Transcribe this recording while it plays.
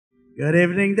Good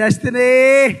evening,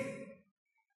 Destiny.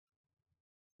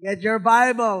 Get your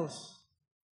Bibles.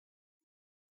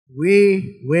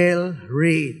 We will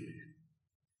read.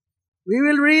 We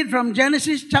will read from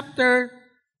Genesis chapter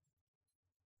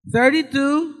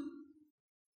 32.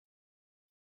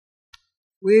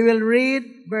 We will read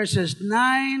verses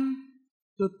 9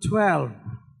 to 12.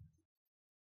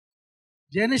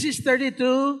 Genesis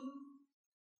 32,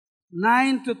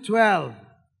 9 to 12.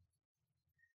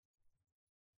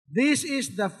 This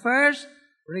is the first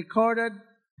recorded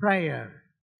prayer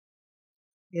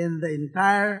in the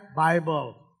entire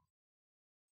Bible.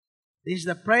 This is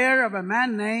the prayer of a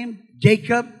man named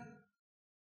Jacob,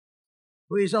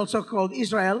 who is also called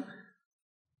Israel.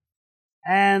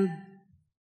 And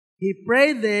he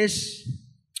prayed this,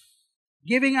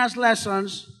 giving us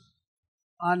lessons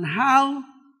on how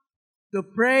to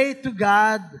pray to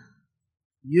God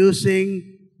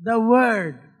using the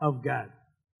Word of God.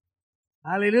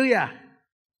 Hallelujah.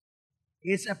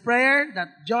 It's a prayer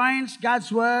that joins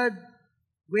God's Word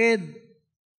with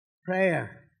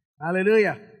prayer.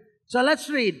 Hallelujah. So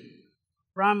let's read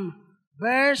from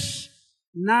verse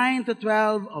 9 to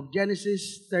 12 of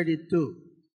Genesis 32.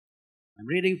 I'm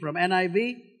reading from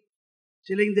NIV.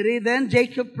 Siling diri, then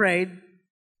Jacob prayed,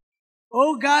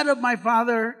 O God of my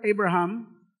father Abraham,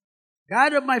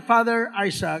 God of my father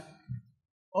Isaac,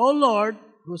 O Lord,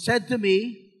 who said to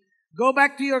me, go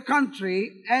back to your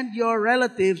country and your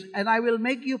relatives, and I will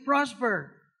make you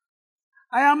prosper.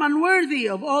 I am unworthy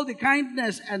of all the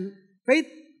kindness and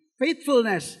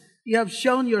faithfulness you have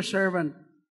shown your servant.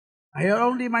 I had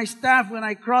only my staff when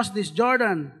I crossed this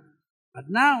Jordan, but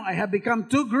now I have become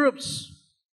two groups.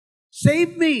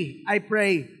 Save me, I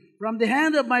pray, from the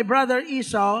hand of my brother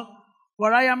Esau,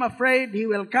 for I am afraid he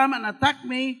will come and attack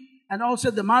me and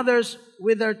also the mothers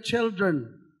with their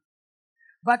children.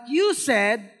 But you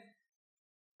said,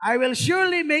 I will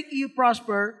surely make you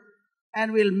prosper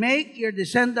and will make your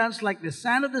descendants like the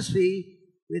sand of the sea,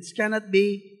 which cannot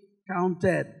be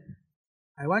counted.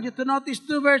 I want you to notice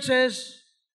two verses.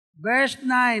 Verse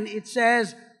 9, it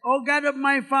says, O God of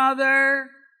my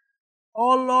father,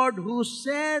 O Lord, who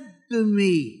said to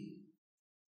me.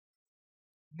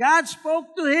 God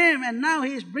spoke to him, and now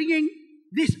he is bringing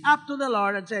this up to the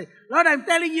Lord and say, Lord, I'm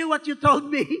telling you what you told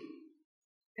me.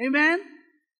 Amen?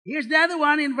 Here's the other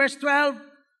one in verse 12.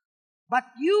 But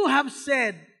you have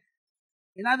said,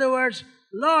 in other words,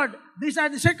 Lord, these are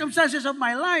the circumstances of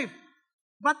my life,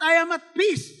 but I am at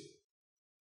peace.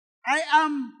 I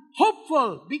am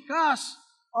hopeful because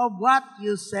of what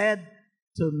you said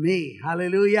to me.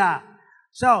 Hallelujah.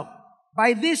 So,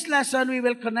 by this lesson, we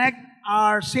will connect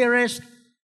our series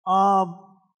of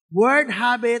word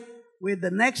habit with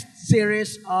the next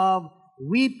series of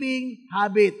weeping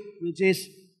habit, which is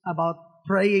about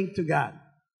praying to God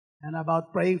and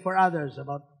about praying for others,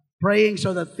 about praying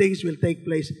so that things will take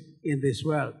place in this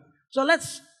world. So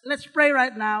let's pray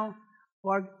right now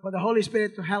for the Holy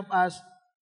Spirit to help us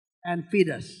and feed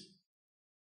us.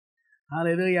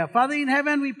 Hallelujah. Father in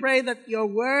heaven, we pray that your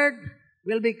word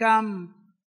will become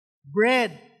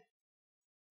bread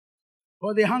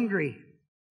for the hungry.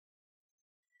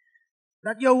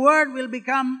 That your word will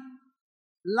become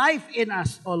life in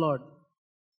us, O Lord.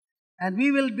 And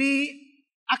we will be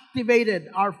activated.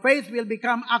 Our faith will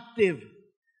become active.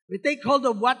 We take hold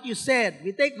of what you said.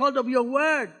 We take hold of your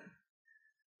word.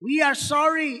 We are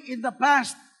sorry in the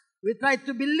past. We tried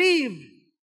to believe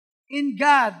in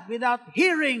God without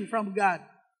hearing from God.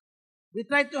 We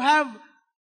tried to have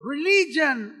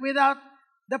religion without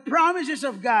the promises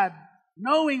of God,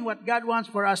 knowing what God wants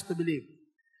for us to believe.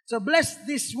 So bless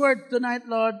this word tonight,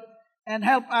 Lord, and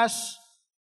help us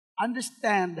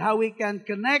understand how we can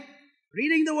connect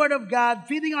reading the Word of God,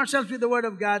 feeding ourselves with the Word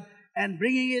of God, and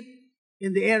bringing it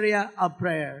in the area of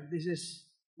prayer. This is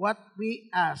what we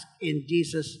ask in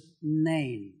Jesus'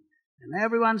 name. And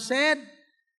everyone said,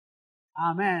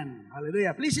 Amen.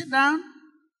 Hallelujah. Please sit down.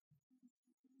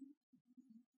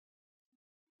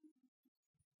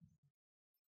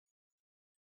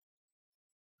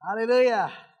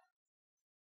 Hallelujah.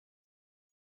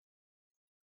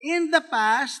 In the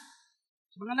past,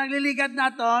 mga nagliligad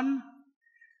naton,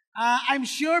 I'm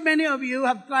sure many of you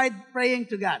have tried praying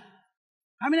to God.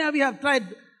 How many of you have tried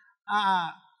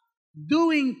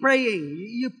doing praying?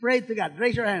 You prayed to God.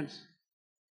 Raise your hands.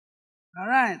 All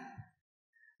right.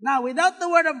 Now, without the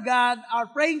Word of God, our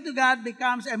praying to God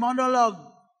becomes a monologue.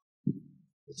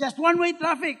 It's just one-way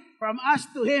traffic from us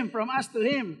to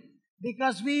Him,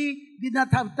 because we did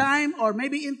not have time or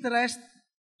maybe interest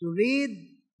to read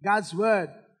God's Word.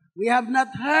 We have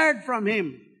not heard from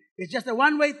Him. It's just a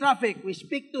one-way traffic. We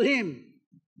speak to Him,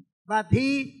 but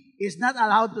He is not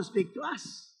allowed to speak to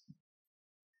us.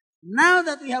 Now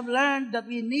that we have learned that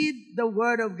we need the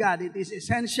Word of God, it is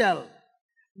essential.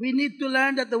 We need to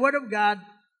learn that the Word of God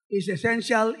is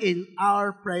essential in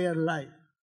our prayer life.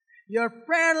 Your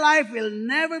prayer life will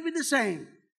never be the same.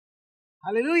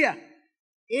 Hallelujah.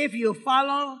 If you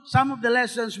follow some of the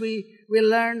lessons we will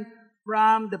learn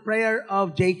from the prayer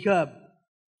of Jacob.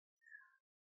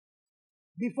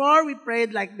 Before we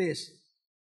prayed like this,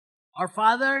 Our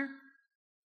Father,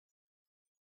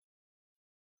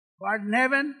 who art in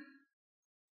heaven,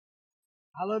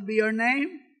 hallowed be your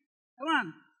name. Come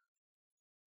on.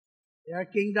 Your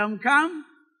kingdom come.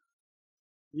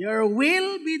 Your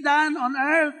will be done on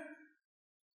earth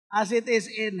as it is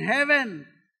in heaven.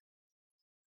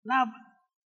 Now,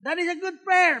 that is a good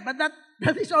prayer, but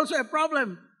that is also a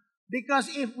problem. Because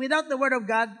if without the Word of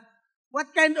God,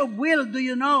 what kind of will do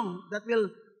you know that will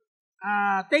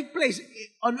take place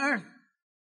on earth?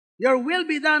 Your will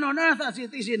be done on earth as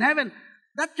it is in heaven.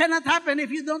 That cannot happen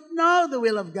if you don't know the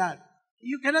will of God.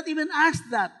 You cannot even ask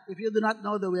that if you do not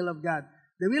know the will of God.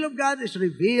 The will of God is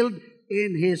revealed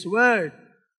in His Word.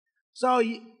 So,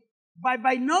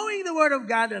 by knowing the Word of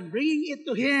God and bringing it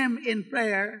to Him in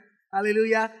prayer,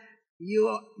 hallelujah,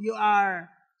 you are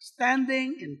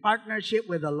standing in partnership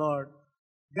with the Lord.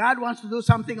 God wants to do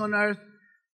something on earth,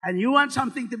 and you want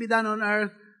something to be done on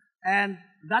earth, and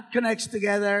that connects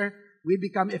together, we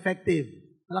become effective.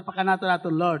 Palakpakan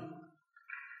natin, Lord.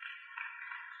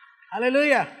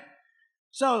 Hallelujah.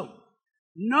 So,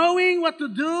 knowing what to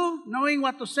do, knowing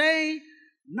what to say,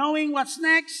 knowing what's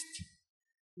next,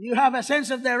 you have a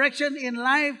sense of direction in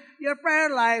life. Your prayer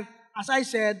life, as I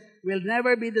said, will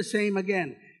never be the same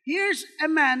again. Here's a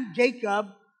man, Jacob.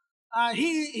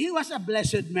 He was a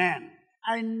blessed man.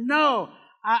 I know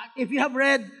if you have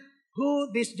read who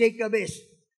this Jacob is.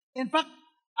 In fact,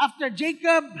 after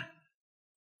Jacob,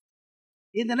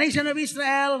 in the nation of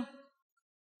Israel,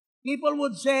 people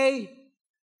would say,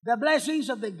 the blessings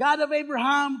of the God of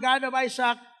Abraham, God of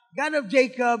Isaac, God of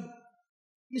Jacob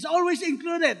is always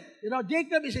included. You know,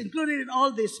 Jacob is included in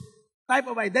all this type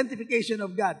of identification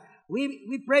of God.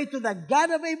 We pray to the God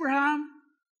of Abraham,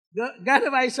 God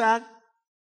of Isaac,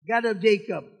 God of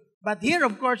Jacob. But here,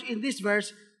 of course, in this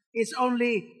verse, it's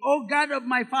only, oh God of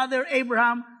my father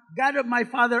Abraham, God of my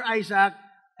father Isaac,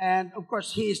 and of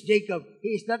course, he is Jacob. He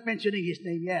is not mentioning his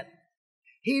name yet.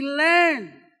 He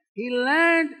learned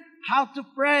how to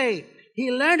pray.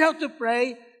 He learned how to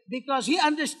pray because he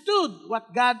understood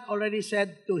what God already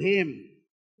said to him.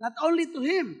 Not only to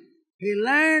him, he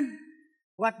learned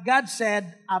what God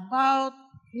said about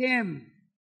him.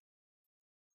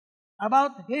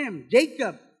 About him,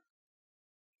 Jacob.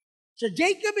 So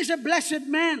Jacob is a blessed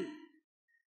man.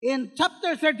 In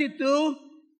chapter 32,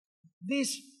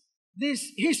 his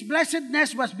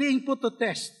blessedness was being put to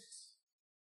test.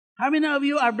 How many of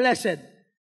you are blessed?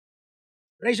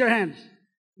 Raise your hands.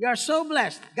 You are so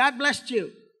blessed. God blessed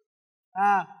you.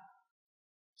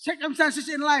 Circumstances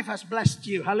in life has blessed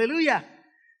you. Hallelujah.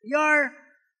 Your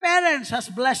parents has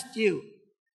blessed you.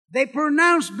 They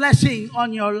pronounce blessing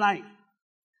on your life.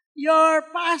 Your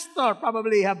pastor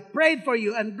probably have prayed for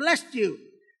you and blessed you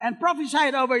and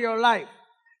prophesied over your life.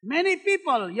 Many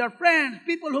people, your friends,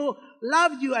 people who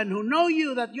love you and who know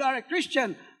you that you are a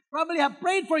Christian, probably have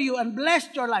prayed for you and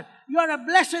blessed your life. You are a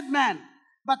blessed man.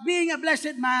 But being a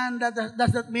blessed man, that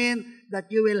does not mean that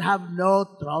you will have no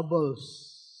troubles.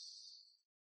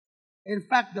 In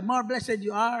fact, the more blessed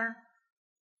you are,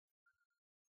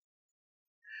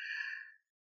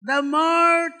 the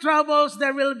more troubles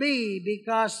there will be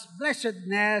because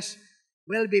blessedness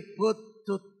will be put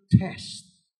to test.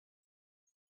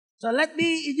 So let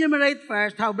me enumerate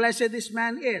first how blessed this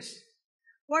man is.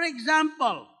 For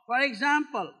example,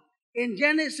 in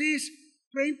Genesis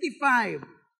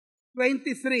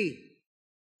 25:23,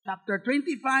 chapter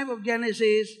 25 of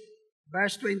Genesis,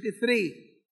 verse 23.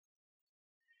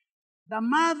 The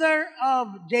mother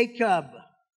of Jacob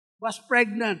was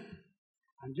pregnant.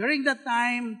 And during that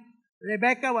time,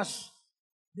 Rebecca was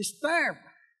disturbed.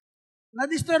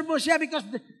 Na-disturbo siya because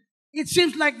it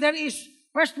seems like there is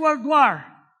First World War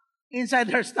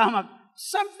inside her stomach.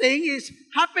 Something is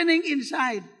happening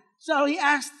inside. So she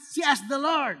asked the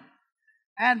Lord.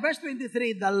 And verse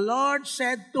 23, the Lord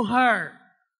said to her,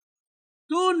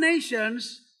 2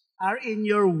 nations are in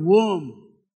your womb,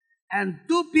 and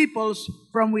 2 peoples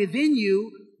from within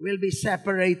you will be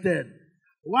separated.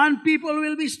 1 people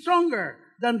will be stronger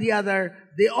than the other.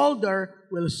 The older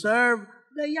will serve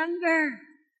the younger.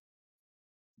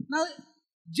 Now,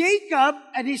 Jacob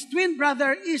and his twin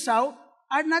brother Esau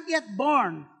are not yet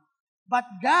born. But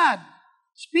God,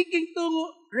 speaking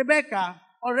to Rebekah,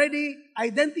 already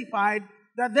identified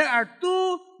that there are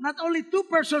not only 2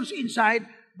 persons inside,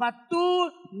 but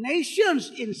two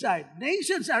nations inside.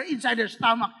 Nations are inside their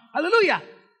stomach. Hallelujah!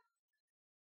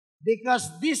 Because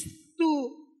these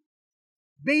two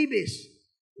babies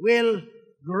will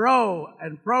grow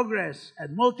and progress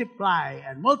and multiply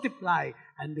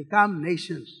and become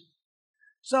nations.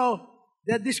 So,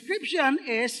 the description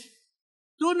is,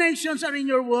 two nations are in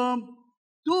your womb,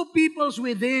 two peoples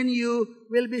within you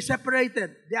will be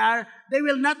separated. They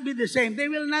will not be the same. They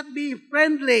will not be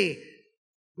friendly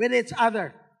with each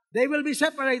other. They will be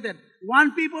separated.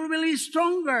 One people will be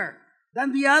stronger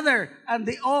than the other, and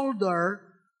the older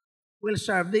will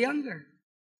serve the younger.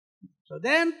 So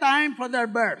then, time for their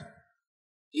birth.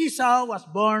 Esau was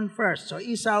born first. So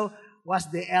Esau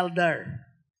was the elder.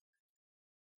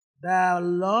 The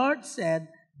Lord said,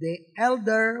 the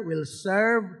elder will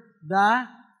serve the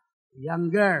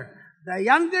younger. The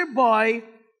younger boy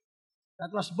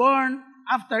that was born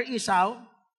after Esau,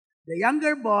 the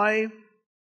younger boy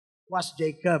was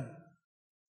Jacob.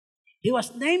 He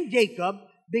was named Jacob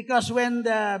because when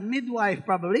the midwife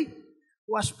probably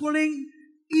was pulling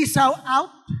Esau out,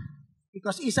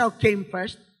 because Esau came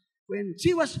first, when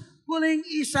she was pulling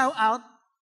Esau out,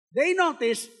 they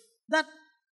noticed that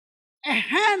a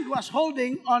hand was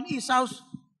holding on Esau's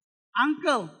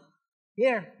ankle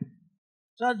here.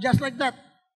 So just like that.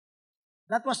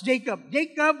 That was Jacob.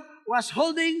 Jacob was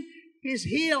holding his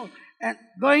heel and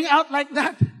going out like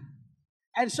that.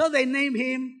 And so they named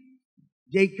him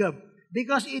Jacob.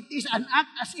 Because it is an act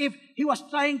as if he was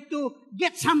trying to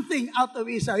get something out of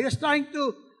Esau. He was trying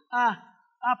to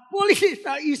pull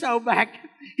Esau back.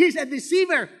 He's a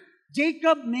deceiver.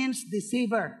 Jacob means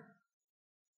deceiver.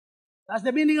 That's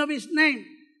the meaning of his name.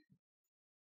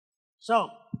 So,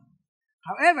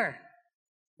 however,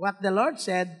 what the Lord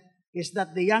said is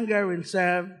that the younger will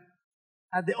serve,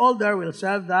 the older will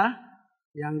serve the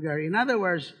younger. In other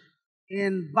words,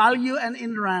 in value and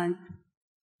in rank,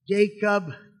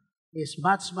 Jacob is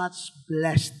much, much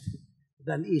blessed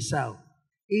than Esau.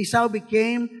 Esau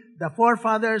became the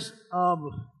forefathers of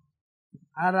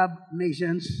Arab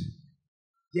nations.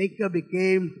 Jacob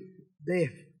became the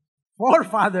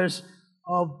forefathers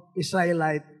of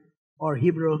Israelite or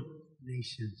Hebrew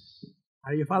nations.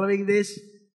 Are you following this?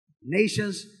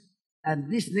 Nations,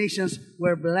 and these nations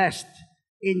were blessed.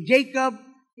 In Jacob,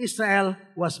 Israel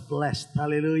was blessed.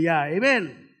 Hallelujah.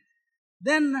 Amen.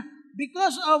 Then,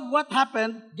 because of what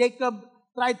happened, Jacob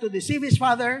tried to deceive his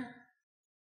father,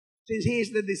 since he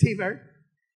is the deceiver.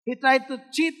 He tried to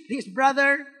cheat his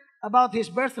brother about his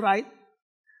birthright.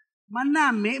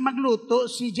 Manami, magluto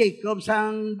si Jacob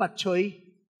sang batchoy.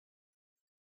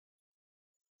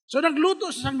 So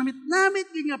nagluto sa sang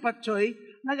namit-namit nga patsoy,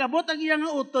 nagabot ang iyang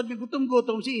utod,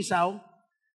 gutom-gutom si Esau.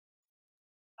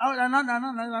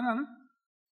 Ano?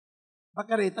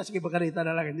 Bakarita, sige bakarita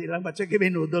na lang, hindi lang batsoy,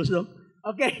 may noodles, no?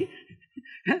 Okay?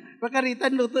 Bakarita,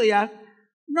 luto ya.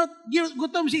 No,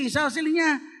 gutom si Esau, sila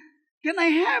niya, can I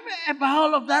have a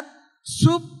bowl of that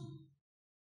soup?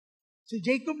 Si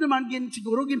Jacob naman,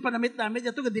 siguro panamit-namit,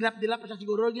 ito, dilap-dilap pa siya,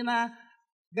 siguro,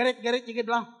 garit-garit,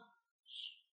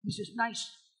 this is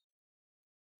nice.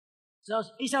 So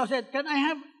Esau said, can I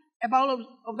have a bowl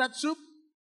of that soup?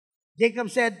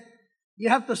 Jacob said, you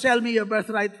have to sell me your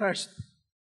birthright first.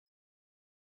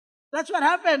 That's what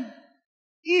happened.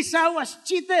 Esau was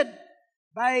cheated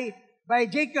by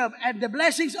Jacob. And the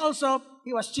blessings also,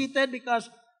 he was cheated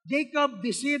because Jacob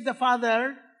deceived the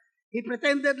father. He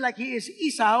pretended like he is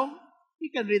Esau. You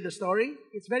can read the story.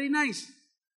 It's very nice.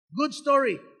 Good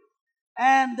story.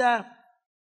 And the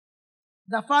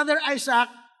father Isaac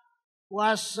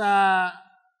was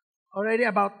already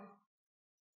about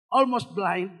almost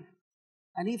blind,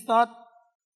 and he thought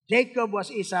Jacob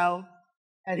was Esau,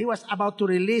 and he was about to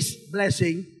release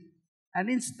blessing, and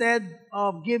instead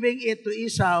of giving it to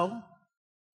Esau,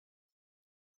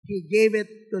 he gave it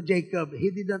to Jacob.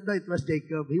 He did not know it was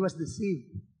Jacob. He was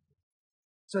deceived.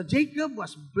 So Jacob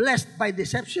was blessed by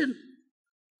deception.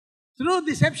 Through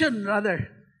deception,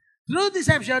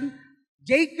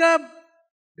 Jacob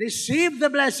received the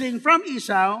blessing from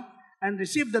Esau and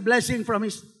received the blessing from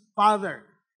his father.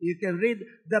 You can read,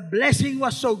 the blessing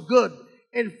was so good.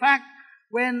 In fact,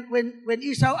 when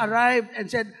Esau arrived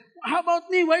and said, how about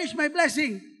me? Where is my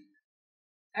blessing?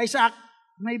 Isaac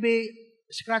maybe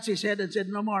scratched his head and said,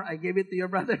 no more, I gave it to your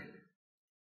brother.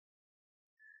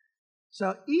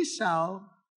 So Esau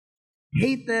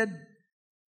hated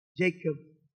Jacob.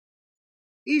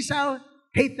 Esau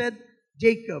hated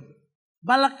Jacob.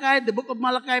 Malachi, the book of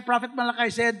Malachi, prophet Malachi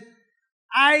said,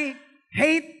 I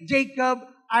hate Jacob,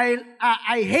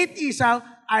 I hate Esau,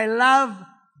 I love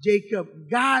Jacob.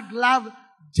 God loved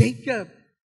Jacob.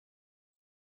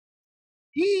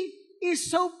 He is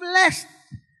so blessed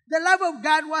The love of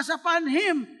God was upon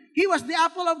him. He was the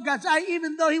apple of God's eye,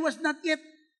 even though he was not yet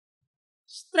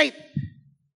straight.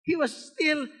 He was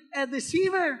still a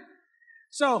deceiver.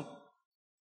 So,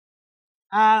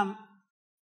 ang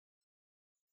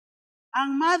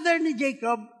mother ni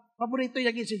Jacob, paborito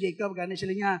niya si Jacob, gani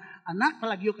sila niya, anak,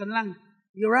 palagyo ka lang.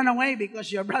 You run away because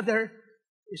your brother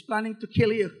is planning to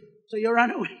kill you. So you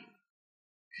run away.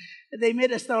 They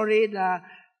made a story that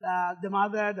the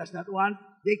mother does not want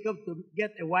Jacob to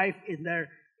get a wife in their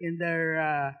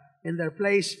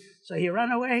place. So he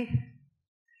ran away.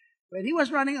 When he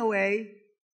was running away,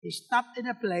 he stopped in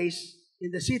a place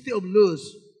in the city of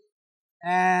Luz.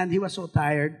 And he was so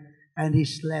tired, and he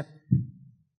slept.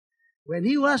 When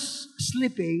he was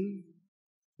sleeping,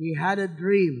 he had a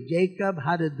dream. Jacob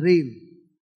had a dream.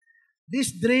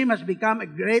 This dream has become a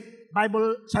great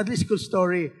Bible Sunday school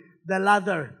story. The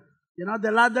ladder. You know,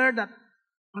 the ladder that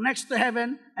connects to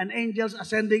heaven and angels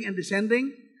ascending and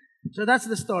descending. So that's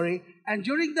the story. And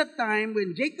during that time,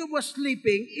 when Jacob was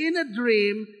sleeping in a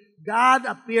dream, God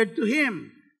appeared to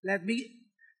him. Let me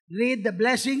read the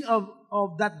blessing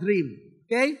of that dream.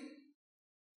 Okay?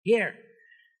 Here.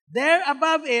 There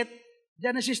above it,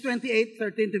 Genesis 28,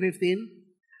 13 to 15,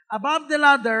 above the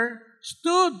ladder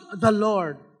stood the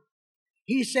Lord.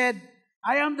 He said,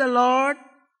 I am the Lord,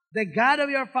 the God of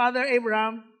your father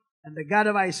Abraham, and the God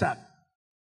of Isaac.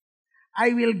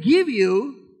 I will give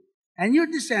you and your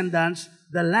descendants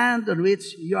the land on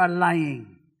which you are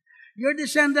lying. Your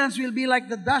descendants will be like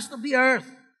the dust of the earth,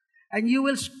 and you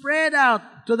will spread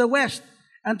out to the west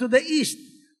and to the east,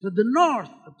 to the north,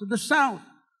 to the south.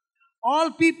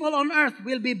 All people on earth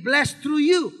will be blessed through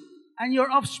you and your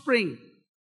offspring.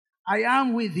 I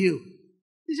am with you.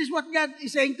 This is what God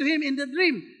is saying to him in the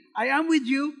dream. I am with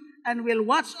you and will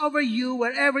watch over you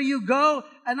wherever you go,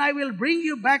 and I will bring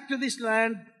you back to this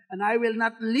land, and I will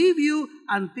not leave you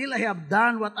until I have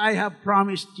done what I have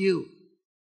promised you.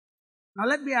 Now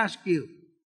let me ask you,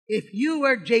 if you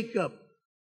were Jacob,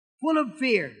 full of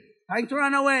fear, trying to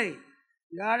run away,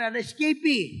 you are an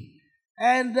escapee,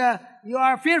 and you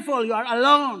are fearful, you are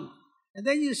alone, and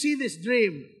then you see this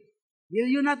dream, will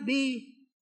you not be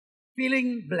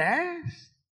feeling blessed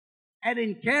and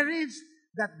encouraged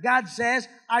that God says,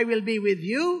 I will be with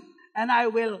you, and I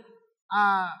will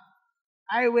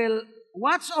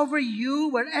watch over you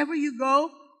wherever you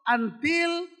go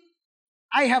until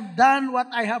I have done what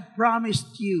I have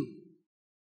promised you.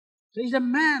 So he's a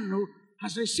man who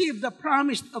has received the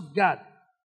promise of God.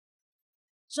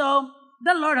 So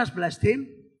the Lord has blessed him.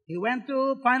 He went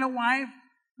to find a wife,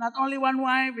 not only one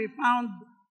wife, he found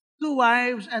 2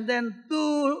 wives, and then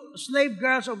 2 slave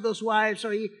girls of those wives.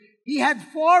 So he had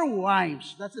 4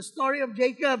 wives. That's the story of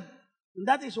Jacob. And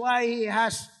that is why he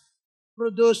has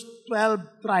produced 12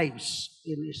 tribes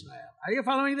in Israel. Are you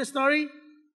following the story?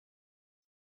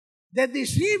 The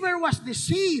deceiver was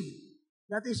deceived.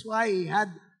 That is why he had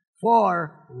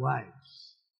 4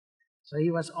 wives. So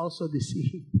he was also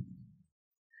deceived.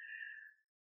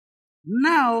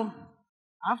 Now,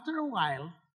 after a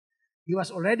while, he was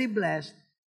already blessed.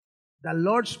 The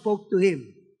Lord spoke to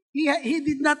him. He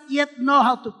did not yet know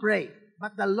how to pray,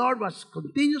 but the Lord was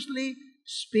continuously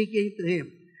speaking to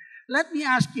him. Let me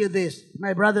ask you this,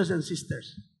 my brothers and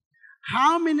sisters.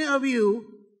 How many of you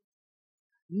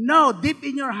know deep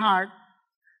in your heart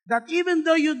that even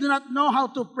though you do not know how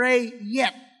to pray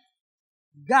yet,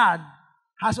 God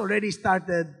has already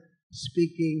started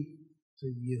speaking to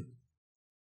you?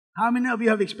 How many of you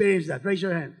have experienced that? Raise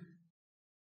your hand.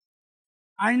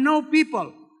 I know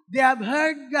people, they have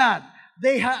heard God.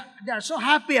 They are so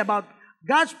happy about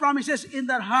God's promises in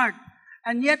their heart.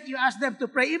 And yet you ask them to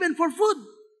pray, even for food.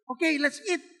 Okay, let's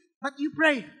eat. But you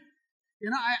pray. You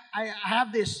know, I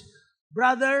have this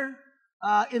brother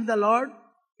in the Lord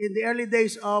in the early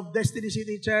days of Destiny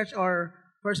City Church or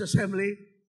First Assembly.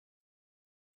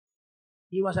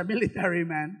 He was a military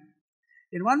man.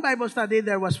 In one Bible study,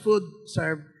 there was food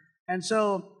served. And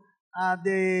so,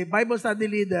 the Bible study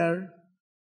leader,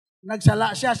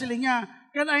 nagsala siya, sila niya,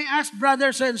 can I ask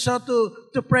brother so-and-so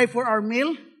to pray for our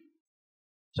meal?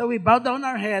 So we bowed down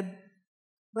our head,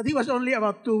 but he was only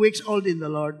about 2 weeks old in the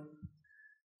Lord.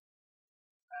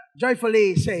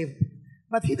 Joyfully saved.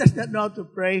 But he does not know how to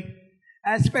pray,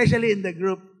 especially in the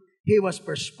group. He was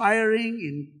perspiring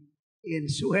in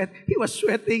sweat. He was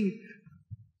sweating.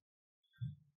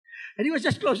 And he was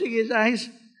just closing his eyes.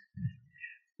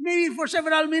 Maybe for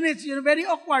several minutes, very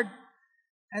awkward.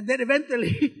 And then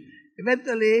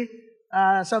eventually,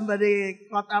 somebody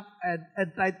caught up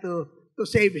and tried to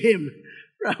save him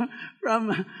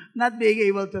from not being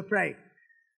able to pray.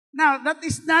 Now, that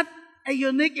is not a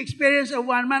unique experience of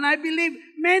one man. I believe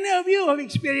many of you have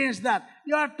experienced that.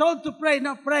 You are told to pray,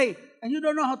 now pray, and you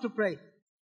don't know how to pray.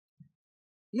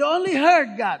 You only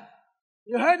heard God.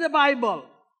 You heard the Bible.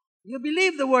 You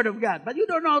believe the Word of God, but you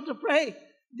don't know how to pray.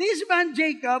 This man,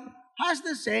 Jacob, has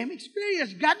the same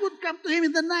experience. God would come to him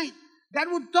in the night. God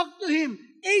would talk to him.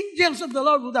 Angels of the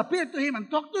Lord would appear to him and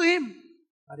talk to him.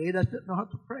 But he doesn't know how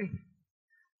to pray.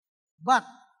 But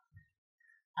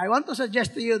I want to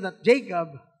suggest to you that Jacob,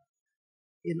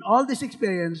 in all this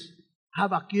experience,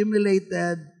 have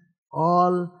accumulated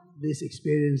all these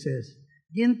experiences.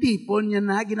 Ginatipon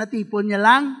niya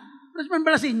lang. Mas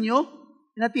mambalasin nyo,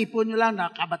 ginatipon nyo lang,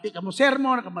 nakabati ka mo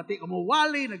sermon, nakabati ka mo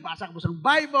wali, nagbasa ka mo sa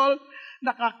Bible,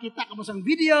 nakakita ka mo sa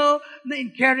video,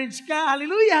 na-encourage ka,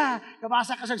 hallelujah!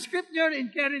 Kabasa ka sa scripture,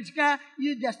 na-encourage ka,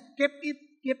 you just keep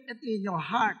it in your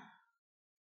heart.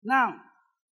 Now,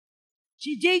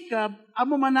 si Jacob,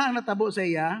 amo man na ang natabo sa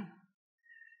iya,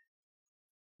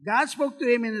 God spoke to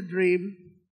him in a dream.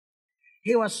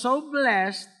 He was so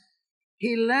blessed.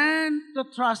 He learned to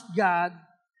trust God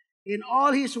in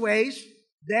all his ways.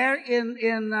 There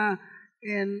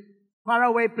in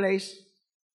faraway place,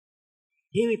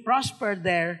 he prospered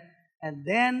there. And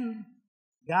then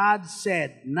God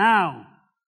said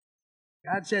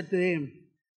to him,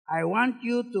 I want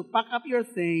you to pack up your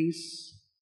things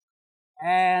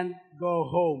and go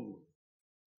home.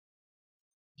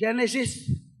 Genesis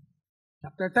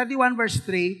chapter 31, verse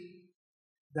 3,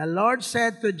 the Lord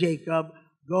said to Jacob,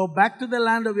 go back to the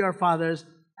land of your fathers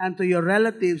and to your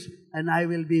relatives, and I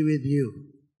will be with you.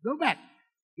 Go back.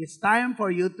 It's time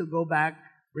for you to go back.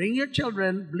 Bring your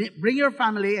children, bring your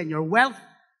family and your wealth.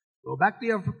 Go back to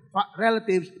your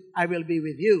relatives, I will be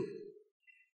with you.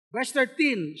 Verse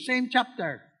 13, same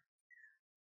chapter.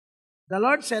 The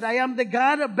Lord said, I am the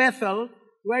God of Bethel,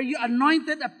 where you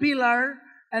anointed a pillar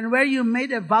and where you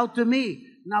made a vow to me.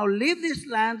 Now leave this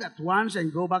land at once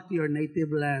and go back to your native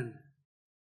land.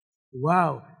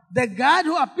 Wow. The God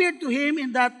who appeared to him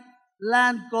in that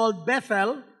land called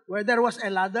Bethel, where there was a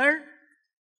ladder,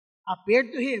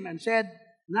 appeared to him and said,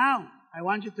 now, I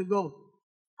want you to go.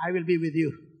 I will be with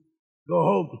you. Go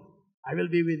home. I will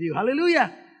be with you.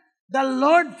 Hallelujah. The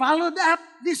Lord followed up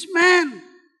this man.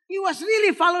 He was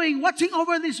really following, watching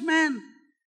over this man.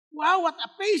 Wow, what a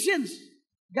patience.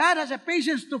 God has a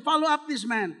patience to follow up this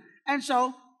man. And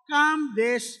so, come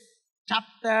this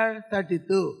chapter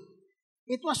 32.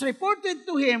 It was reported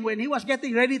to him when he was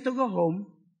getting ready to go home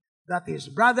that his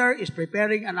brother is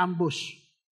preparing an ambush.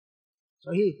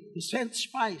 So he sent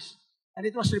spies. And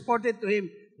it was reported to him,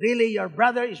 really, your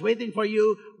brother is waiting for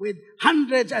you with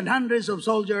hundreds and hundreds of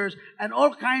soldiers and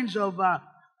all kinds of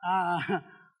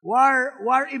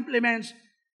war implements.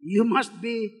 You must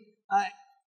be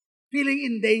feeling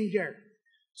in danger.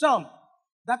 So,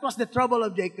 that was the trouble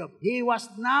of Jacob. He was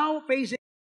now facing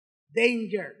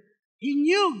danger. He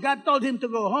knew God told him to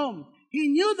go home. He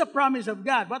knew the promise of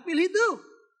God. What will he do?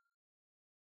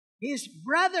 His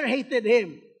brother hated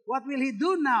him. What will he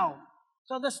do now?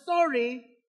 So the story,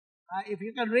 if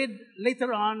you can read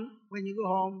later on when you go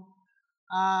home,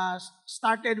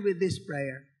 started with this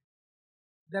prayer.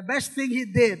 The best thing he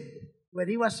did when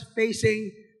he was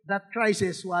facing that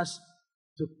crisis was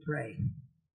to pray.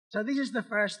 So this is the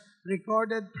first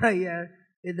recorded prayer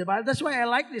in the Bible. That's why I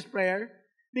like this prayer,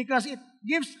 because it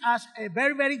gives us a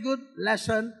very, very good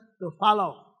lesson to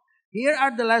follow. Here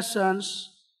are the lessons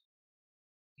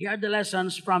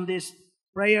from this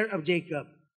prayer of Jacob.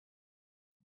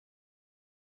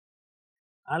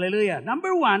 Hallelujah.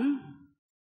 Number one,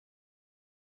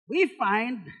 we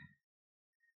find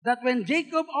that when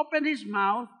Jacob opened his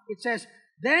mouth, it says,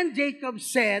 then Jacob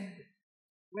said,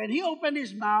 when he opened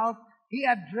his mouth, he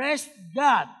addressed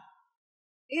God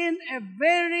in a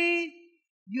very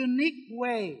unique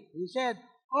way. He said,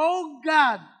 O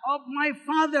God of my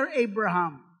father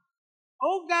Abraham,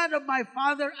 O God of my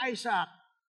father Isaac.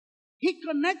 He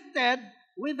connected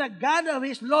with the God of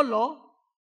his lolo,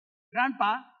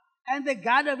 grandpa, and the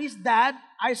God of his dad,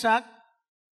 Isaac,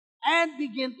 and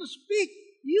began to speak.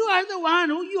 You are the one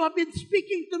who you have been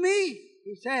speaking to me,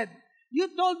 he said.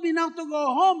 You told me now to go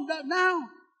home. Now,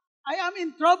 I am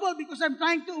in trouble because I'm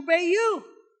trying to obey you.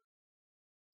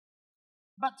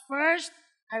 But first,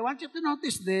 I want you to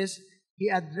notice this. He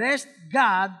addressed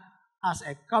God as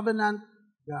a covenant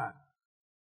God.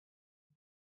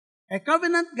 A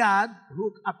covenant God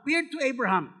who appeared to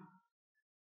Abraham.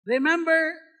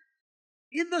 Remember,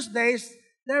 in those days,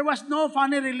 there was no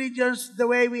funny religions the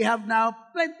way we have now.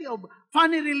 Plenty of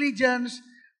funny religions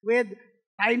with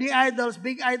tiny idols,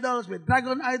 big idols, with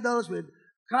dragon idols, with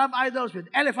crab idols, with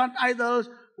elephant idols,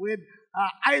 with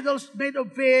idols made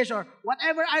of fish, or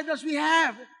whatever idols we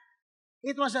have.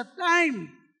 It was a time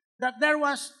that there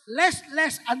was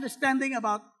less understanding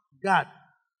about God.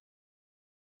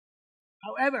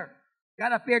 However,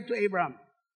 God appeared to Abraham,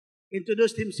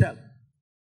 introduced himself,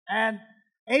 and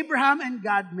Abraham and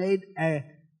God made a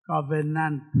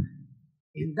covenant.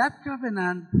 In that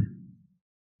covenant,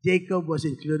 Jacob was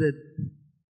included.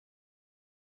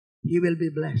 He will be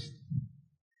blessed.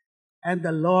 And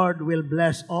the Lord will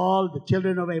bless all the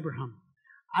children of Abraham,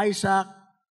 Isaac,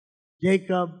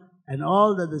 Jacob, and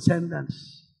all the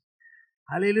descendants.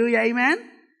 Hallelujah, amen?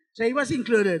 So he was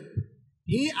included.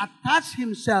 He attached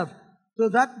himself to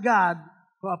that God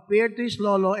who appeared to his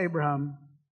lolo Abraham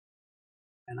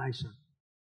and Isaac.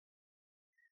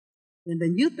 In the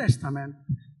New Testament,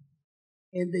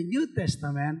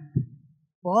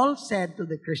 Paul said to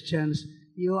the Christians,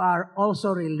 you are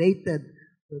also related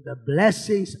to the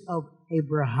blessings of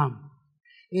Abraham.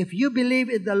 If you believe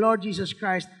in the Lord Jesus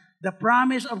Christ, the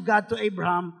promise of God to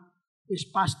Abraham is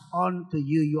passed on to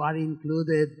you. You are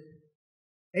included.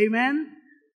 Amen?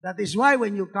 That is why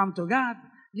when you come to God,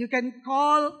 you can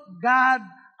call God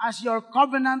as your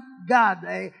covenant God,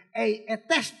 a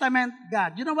testament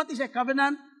God. You know what is a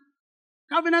covenant?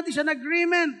 Covenant is an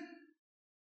agreement.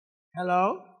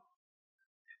 Hello?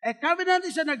 A covenant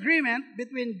is an agreement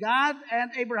between God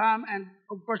and Abraham and,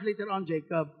 of course, later on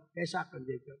Jacob, Isaac and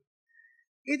Jacob.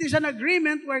 It is an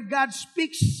agreement where God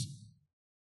speaks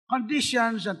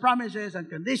conditions and promises and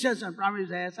conditions and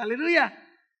promises. Hallelujah.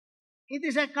 It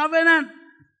is a covenant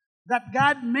that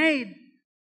God made.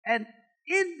 And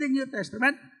in the New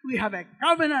Testament, we have a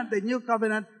covenant, the new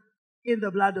covenant, in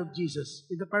the blood of Jesus,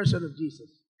 in the person of Jesus.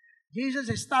 Jesus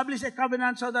established a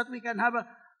covenant so that we can have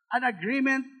an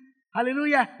agreement,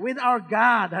 hallelujah, with our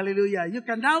God. Hallelujah. You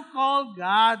can now call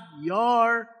God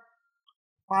your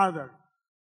Father.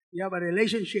 You have a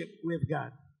relationship with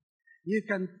God. You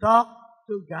can talk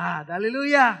to God.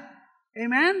 Hallelujah.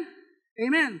 Amen?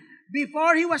 Amen.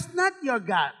 Before, He was not your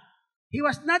God. He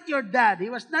was not your dad. He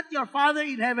was not your Father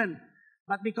in heaven.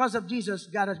 But because of Jesus,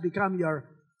 God has become your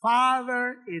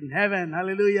Father in heaven.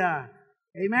 Hallelujah.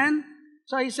 Amen?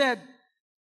 So He said,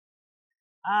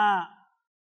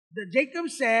 Jacob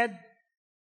said,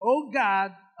 O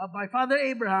God of my father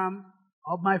Abraham,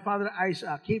 of my father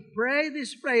Isaac. He prayed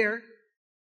this prayer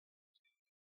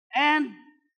and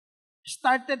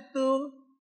started to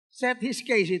set his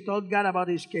case. He told God about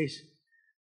his case.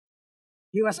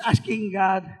 He was asking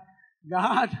God,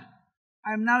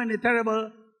 I'm now in a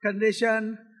terrible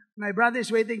condition. My brother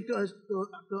is waiting to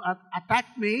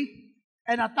attack me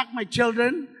and attack my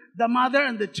children, the mother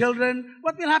and the children.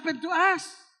 What will happen to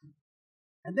us?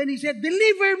 And then he said,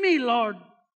 deliver me, Lord,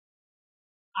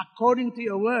 according to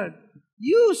your word.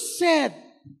 You said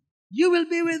you will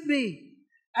be with me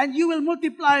and you will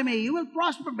multiply me. You will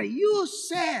prosper me. You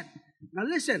said. Now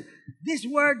listen, this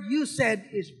word you said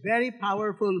is very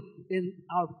powerful in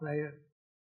our prayer.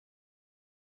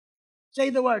 Say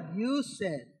the word, you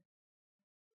said.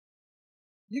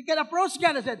 You can approach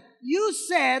God and say, you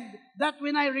said that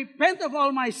when I repent of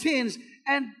all my sins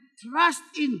and trust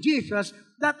in Jesus,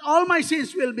 that all my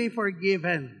sins will be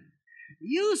forgiven.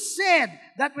 You said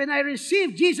that when I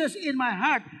receive Jesus in my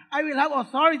heart, I will have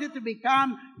authority to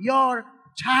become your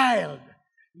child.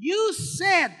 You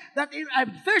said that if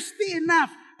I'm thirsty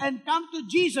enough and come to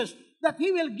Jesus, that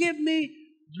He will give me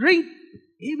drink.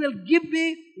 He will give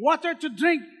me water to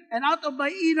drink, and out of my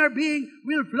inner being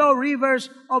will flow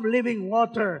rivers of living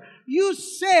water. You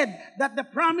said that the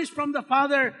promise from the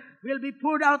Father will be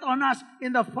poured out on us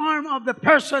in the form of the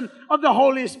person of the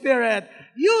Holy Spirit.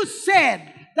 You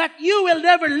said that you will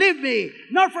never leave me,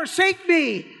 nor forsake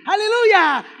me.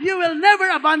 Hallelujah! You will never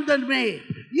abandon me.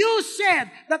 You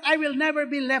said that I will never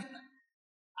be left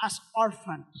as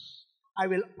orphans. I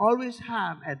will always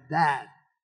have a dad.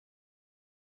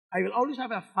 I will always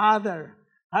have a father.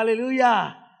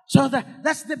 Hallelujah! So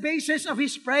that's the basis of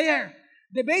his prayer.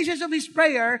 The basis of his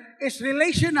prayer is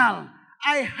relational.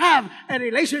 I have a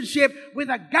relationship with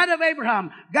the God of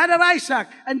Abraham, God of Isaac,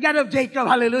 and God of Jacob.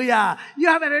 Hallelujah. You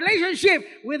have a relationship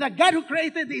with the God who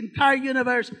created the entire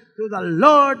universe through the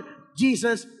Lord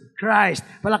Jesus Christ.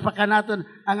 Palakpakan natin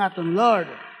ang ating Lord.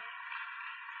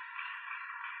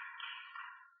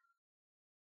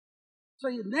 So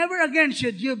never again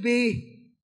should you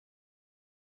be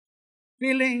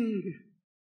feeling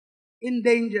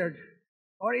endangered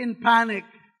or in panic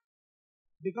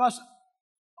because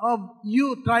of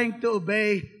you trying to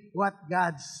obey what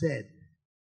God said.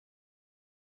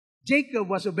 Jacob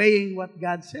was obeying what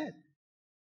God said.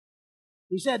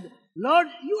 He said, Lord,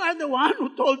 you are the one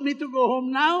who told me to go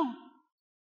home now.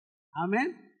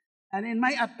 Amen. And in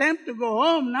my attempt to go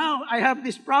home now, I have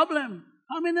this problem.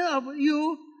 How many of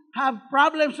you have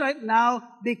problems right now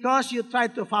because you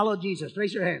tried to follow Jesus?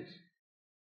 Raise your hands.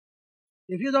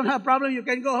 If you don't have problem, you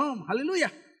can go home.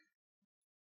 Hallelujah.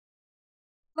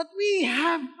 But we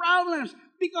have problems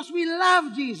because we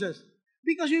love Jesus,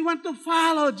 because we want to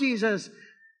follow Jesus.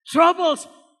 Troubles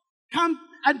come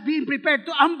and being prepared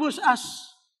to ambush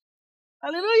us.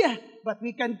 Hallelujah. But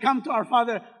we can come to our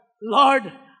Father,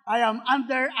 Lord, I am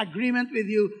under agreement with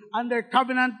you, under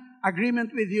covenant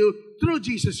agreement with you through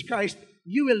Jesus Christ.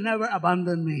 You will never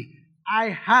abandon me. I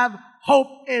have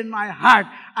hope in my heart.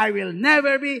 I will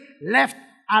never be left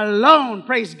alone.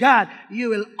 Praise God. You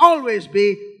will always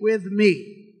be with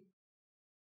me.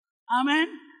 Amen.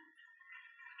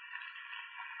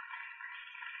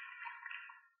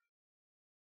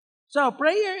 So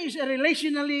prayer is a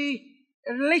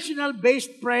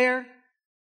relational-based prayer.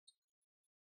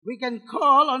 We can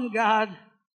call on God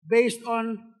based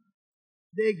on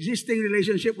the existing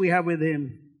relationship we have with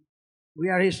Him. We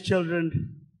are His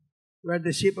children. We are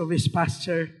the sheep of His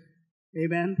pasture.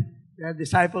 Amen. We are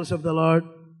disciples of the Lord.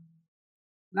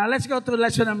 Now let's go to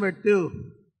lesson number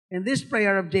 2. In this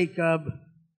prayer of Jacob,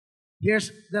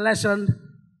 here's the lesson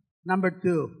number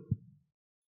 2.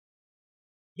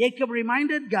 Jacob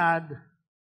reminded God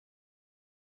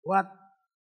what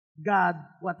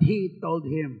he told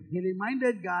him. He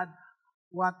reminded God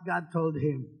what God told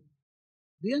him.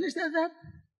 Do you understand that?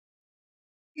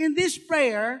 In this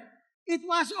prayer, it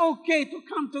was okay to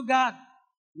come to God.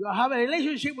 You have a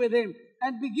relationship with Him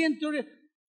and begin to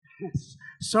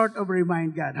sort of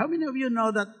remind God. How many of you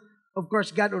know that, of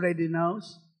course, God already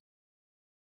knows?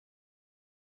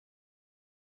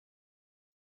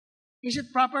 Is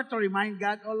it proper to remind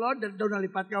God, oh Lord, doon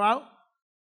nalipat ka wow?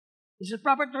 Is it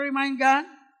proper to remind God?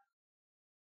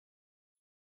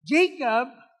 Jacob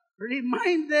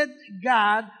reminded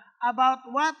God about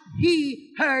what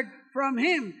he heard from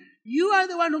him. You are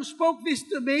the one who spoke this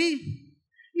to me.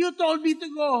 You told me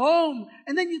to go home.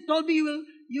 And then you told me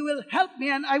you will help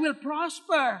me and I will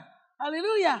prosper.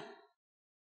 Hallelujah.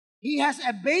 He has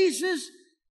a basis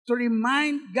to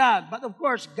remind God. But of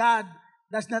course, God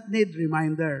does not need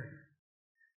reminder.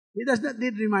 He does not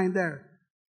need reminder.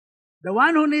 The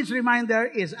one who needs reminder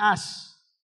is us.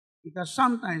 Because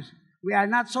sometimes we are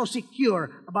not so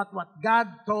secure about what God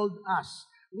told us.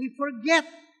 We forget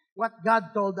what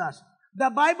God told us. The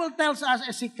Bible tells us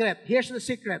a secret. Here's the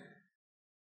secret.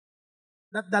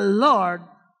 That the Lord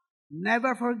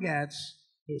never forgets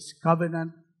His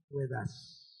covenant with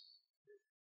us.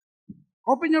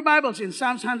 Open your Bibles in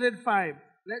Psalms 105.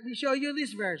 Let me show you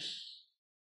this verse.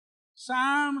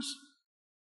 Psalms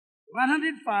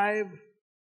 105,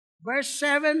 verse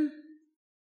 7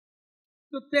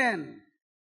 to 10.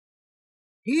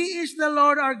 He is the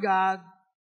Lord our God.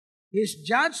 His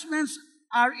judgments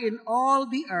are in all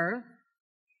the earth.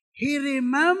 He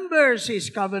remembers His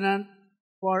covenant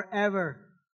forever.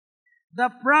 The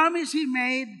promise He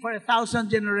made for 1,000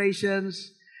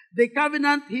 generations. The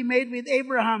covenant He made with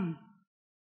Abraham.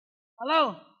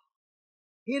 Hello?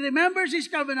 He remembers His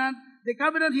covenant. The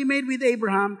covenant He made with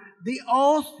Abraham. The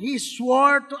oath He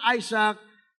swore to Isaac.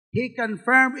 He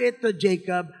confirmed it to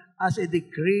Jacob as a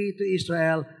decree to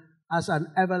Israel as an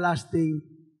everlasting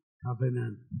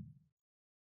covenant.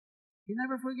 He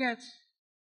never forgets.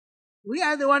 We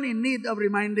are the one in need of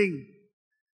reminding.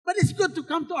 But it's good to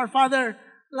come to our Father.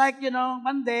 Like,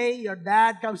 one day your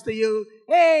dad comes to you,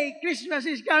 hey, Christmas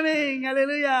is coming.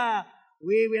 Hallelujah.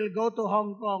 We will go to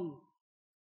Hong Kong.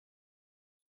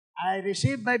 I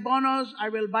received my bonus. I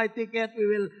will buy ticket. We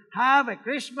will have a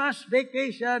Christmas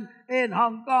vacation in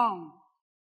Hong Kong.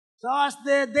 So as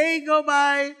the day go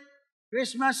by,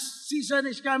 Christmas season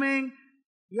is coming.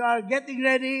 You are getting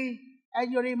ready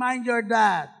and you remind your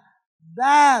dad,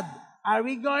 Dad, are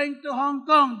we going to Hong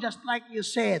Kong just like you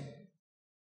said?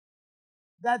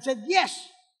 Dad said, yes.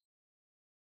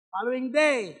 Following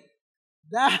day,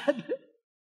 Dad,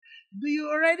 do you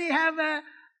already have a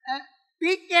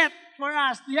ticket for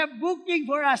us? Do you have booking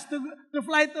for us to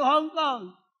fly to Hong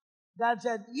Kong? Dad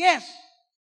said, yes.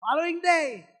 Following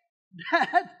day,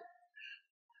 Dad,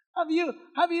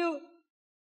 have you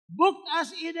booked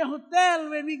us in a hotel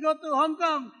when we go to Hong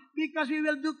Kong? Because we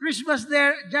will do Christmas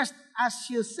there just as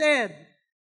you said.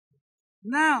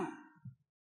 Now,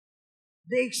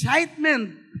 the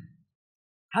excitement,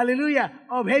 hallelujah,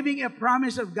 of having a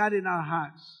promise of God in our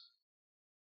hearts.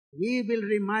 We will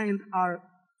remind our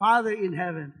Father in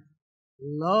heaven,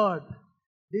 Lord,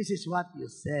 this is what you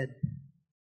said.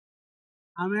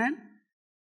 Amen?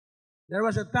 There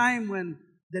was a time when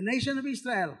the nation of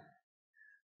Israel,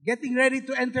 getting ready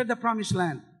to enter the promised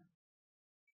land,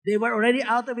 they were already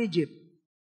out of Egypt.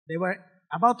 They were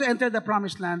about to enter the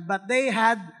promised land, but they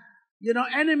had,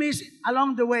 enemies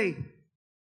along the way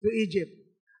to Egypt.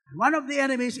 And one of the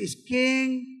enemies is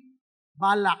King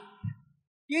Balak.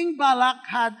 King Balak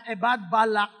had a bad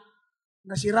Balak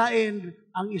na sirain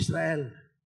ang Israel.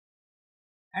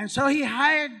 And so he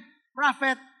hired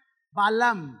prophet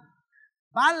Balaam.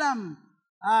 Balaam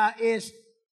is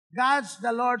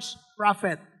the Lord's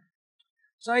prophet.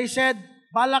 So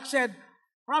Balak said,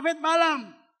 Prophet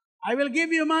Balaam, I will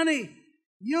give you money.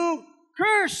 You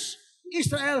curse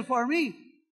Israel for me.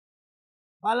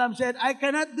 Balaam said, I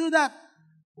cannot do that.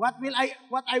 What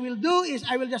I will do is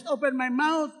I will just open my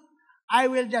mouth. I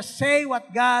will just say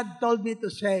what God told me to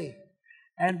say.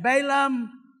 And Balaam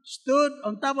stood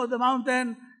on top of the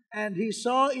mountain and he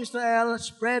saw Israel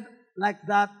spread like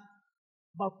that.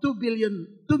 About 2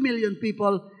 million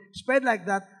people spread like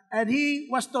that. And he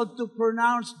was told to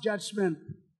pronounce judgment.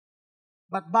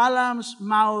 But Balaam's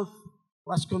mouth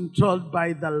was controlled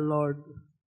by the Lord.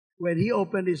 When he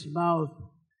opened his mouth,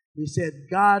 he said,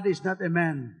 God is not a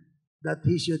man that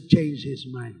he should change his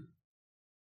mind.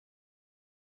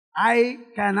 I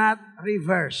cannot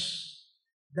reverse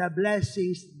the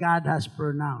blessings God has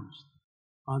pronounced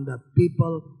on the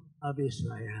people of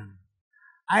Israel.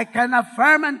 I can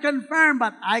affirm and confirm,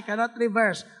 but I cannot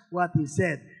reverse what he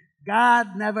said.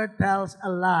 God never tells a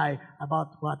lie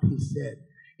about what he said.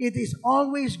 It is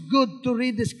always good to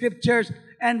read the scriptures,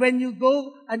 and when you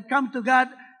go and come to God,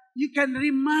 you can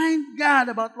remind God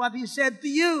about what he said to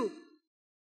you.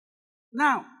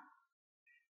 Now,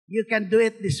 you can do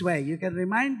it this way. You can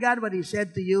remind God what he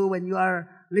said to you when you are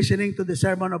listening to the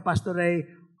sermon of Pastor Ray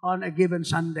on a given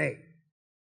Sunday.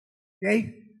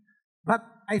 Okay? But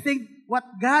I think what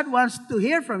God wants to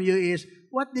hear from you is,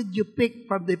 what did you pick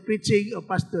from the preaching of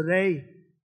Pastor Ray?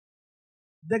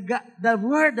 The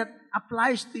word that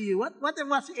applies to you. What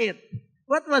was it?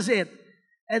 What was it?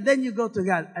 And then you go to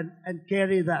God and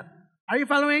carry that. Are you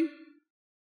following?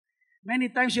 Many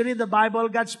times you read the Bible,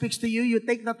 God speaks to you, you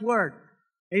take that word.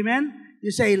 Amen?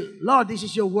 You say, Lord, this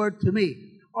is your word to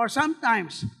me. Or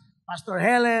sometimes, Pastor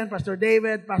Helen, Pastor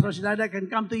David, Pastor Sinada can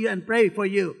come to you and pray for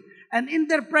you. And in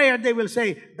their prayer, they will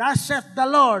say, thus saith the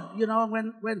Lord. You know,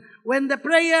 when the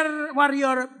prayer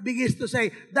warrior begins to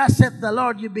say, thus saith the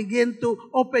Lord, you begin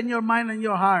to open your mind and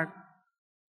your heart.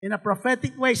 In a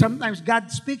prophetic way, sometimes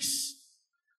God speaks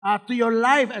to your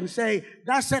life and say,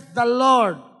 thus saith the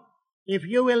Lord, if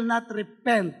you will not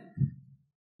repent,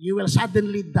 you will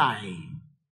suddenly die.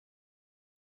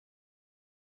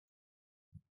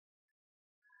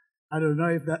 I don't know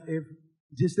if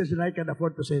sisters and I can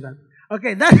afford to say that.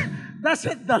 Okay, that's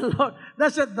it, the Lord.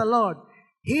 That's it, the Lord.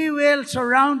 He will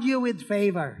surround you with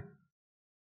favor.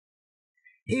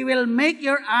 He will make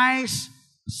your eyes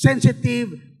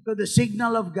sensitive to the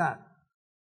signal of God.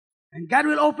 And God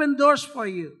will open doors for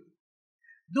you.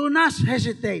 Do not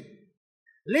hesitate.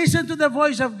 Listen to the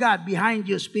voice of God behind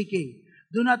you speaking.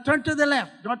 Do not turn to the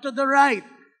left, nor to the right.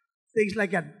 Things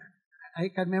like that. I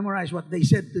can memorize what they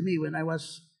said to me when I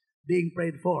was being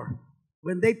prayed for.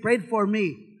 When they prayed for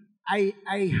me,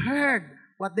 I heard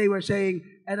what they were saying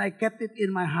and I kept it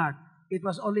in my heart. It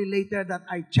was only later that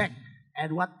I checked,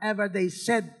 and whatever they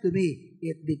said to me,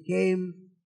 it became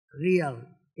real.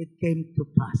 It came to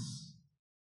pass.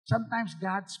 Sometimes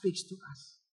God speaks to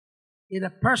us in a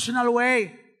personal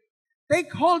way.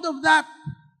 Take hold of that.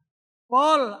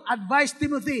 Paul advised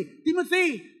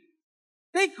Timothy,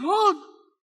 take hold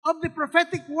of the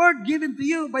prophetic word given to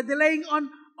you by the laying on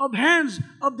of hands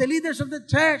of the leaders of the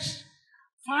church.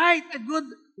 Fight a good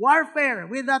warfare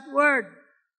with that word.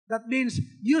 That means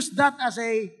use that as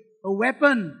a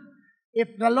weapon.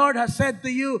 If the Lord has said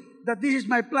to you that this is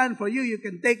my plan for you, you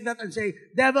can take that and say,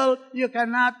 devil, you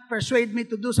cannot persuade me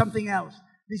to do something else.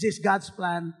 This is God's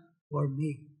plan for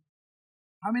me.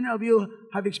 How many of you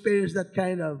have experienced that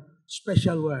kind of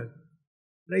special word?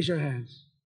 Raise your hands.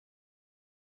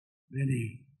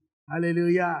 Many.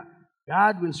 Hallelujah.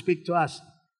 God will speak to us.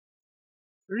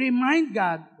 Remind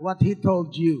God what He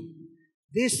told you.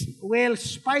 This will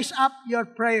spice up your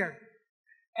prayer.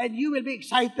 And you will be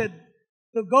excited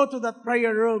to go to that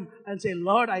prayer room and say,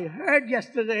 Lord, I heard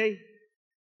yesterday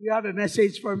you have a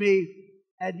message for me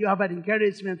and you have an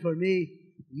encouragement for me.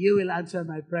 You will answer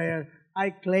my prayer.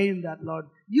 I claim that, Lord.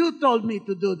 You told me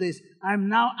to do this. I'm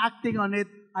now acting on it.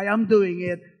 I am doing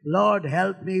it. Lord,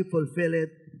 help me fulfill it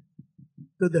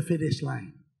to the finish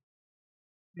line.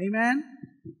 Amen?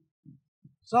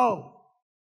 So,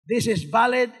 this is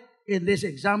valid in this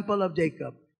example of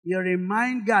Jacob. You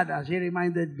remind God, as he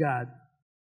reminded God,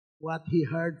 what he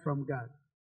heard from God.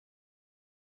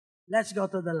 Let's go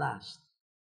to the last.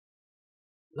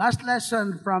 Last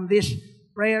lesson from this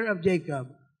prayer of Jacob.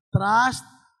 Trust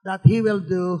that he will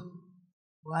do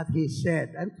what he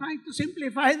said. I'm trying to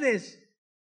simplify this.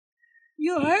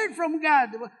 You heard from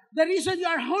God. The reason you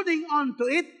are holding on to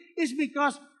it is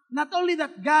because not only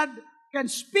that God can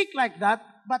speak like that,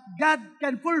 but God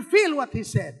can fulfill what He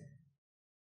said.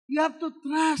 You have to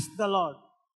trust the Lord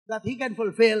that He can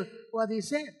fulfill what He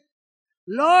said.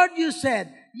 Lord, you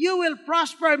said, you will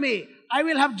prosper me. I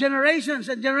will have generations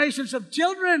and generations of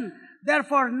children.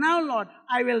 Therefore, now, Lord,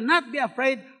 I will not be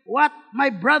afraid what my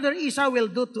brother Esau will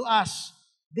do to us,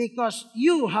 because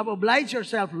you have obliged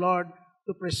yourself, Lord,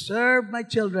 to preserve my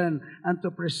children and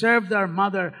to preserve their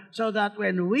mother, so that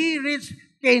when we reach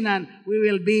Canaan, we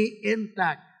will be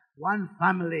intact, one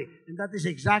family. And that is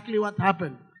exactly what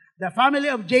happened. The family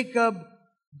of Jacob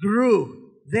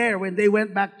grew there when they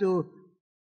went back to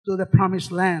the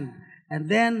promised land. And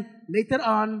then later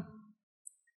on,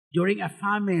 during a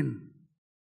famine,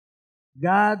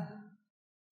 God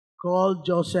called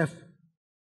Joseph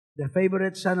the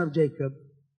favorite son of Jacob,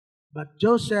 but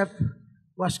Joseph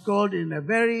was called in a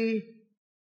very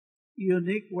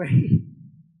unique way.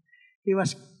 He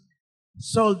was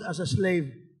sold as a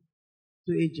slave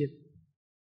to Egypt.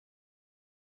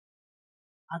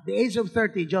 At the age of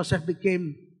 30, Joseph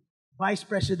became vice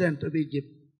president of Egypt.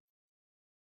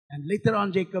 And later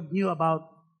on, Jacob knew about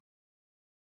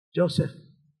Joseph.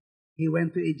 He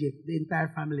went to Egypt, the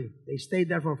entire family. They stayed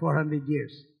there for 400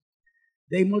 years.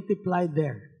 They multiplied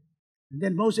there. And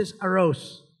then Moses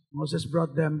arose. Moses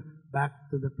brought them back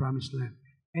to the promised land.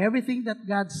 Everything that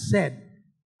God said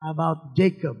about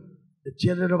Jacob, the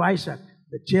children of Isaac,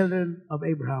 the children of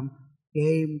Abraham,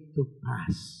 came to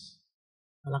pass.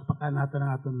 Palakpakan natin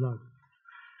ang ating Lord.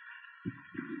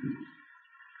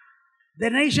 The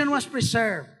nation was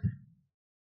preserved.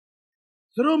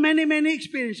 Through many, many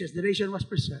experiences, the nation was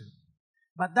preserved.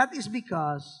 But that is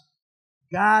because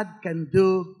God can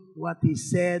do what He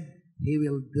said He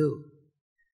will do.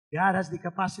 God has the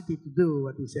capacity to do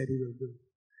what He said He will do.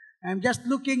 I'm just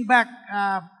looking back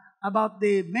about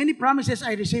the many promises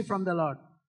I received from the Lord.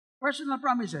 Personal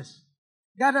promises.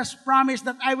 God has promised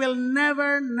that I will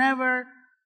never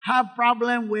have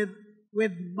problem with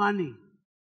money.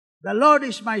 The Lord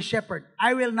is my shepherd.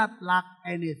 I will not lack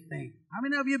anything. How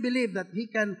many of you believe that He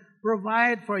can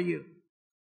provide for you?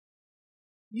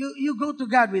 You go to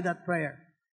God with that prayer.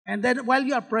 And then while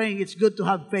you are praying, it's good to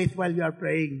have faith while you are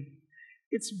praying.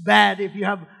 It's bad if you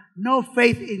have no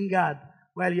faith in God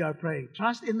while you are praying.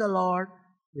 Trust in the Lord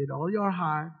with all your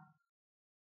heart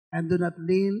and do not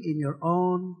lean in your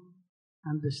own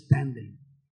understanding.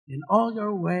 In all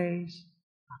your ways,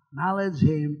 acknowledge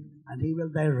Him and He will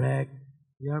direct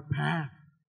your path.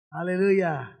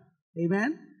 Hallelujah.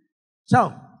 Amen?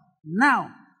 So,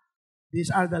 now, these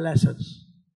are the lessons.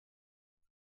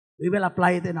 We will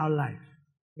apply it in our life.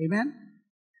 Amen?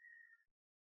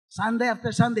 Sunday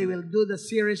after Sunday, we'll do the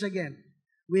series again.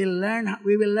 We will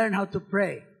learn how to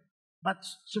pray. But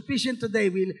sufficient today,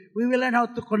 we will learn how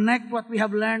to connect what we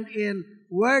have learned in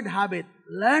word habit.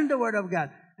 Learn the Word of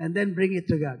God and then bring it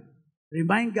to God.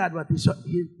 Remind God what He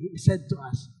said to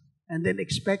us. And then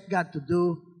expect God to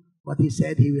do what He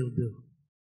said He will do.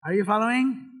 Are you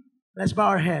following? Let's bow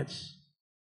our heads.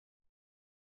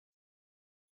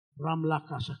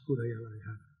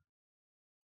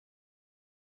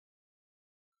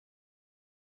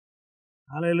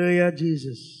 Hallelujah,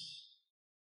 Jesus.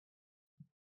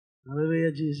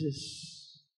 Hallelujah,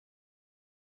 Jesus.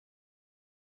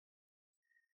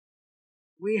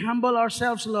 We humble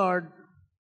ourselves, Lord,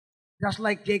 just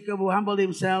like Jacob who humbled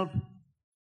himself.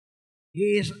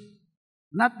 He is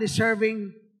not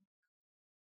deserving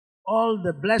all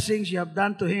the blessings you have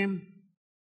done to him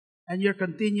and your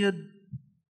continued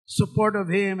support of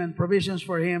him and provisions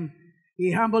for him.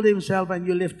 He humbled himself and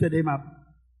you lifted him up.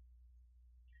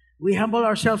 We humble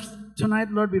ourselves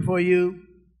tonight, Lord, before you.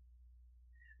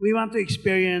 We want to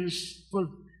experience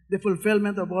the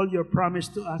fulfillment of all your promise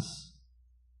to us.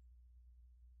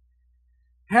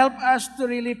 Help us to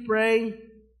really pray,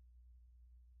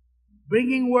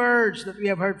 bringing words that we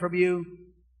have heard from you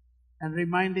and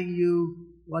reminding you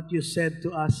what you said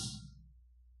to us,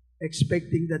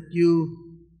 expecting that you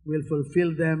will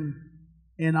fulfill them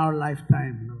in our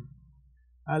lifetime, Lord.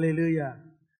 Hallelujah.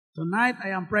 Tonight, I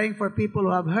am praying for people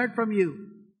who have heard from you,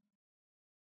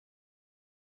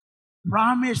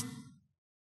 promised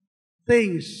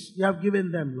things you have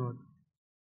given them, Lord.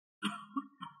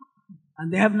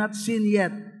 And they have not seen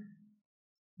yet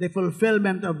the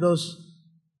fulfillment of those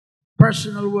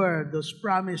personal words, those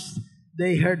promises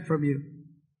they heard from you.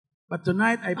 But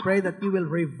tonight, I pray that you will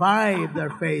revive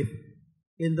their faith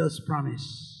in those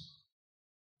promises.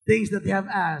 Things that they have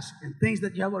asked and things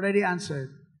that you have already answered.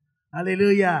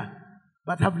 Hallelujah.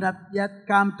 But have not yet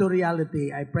come to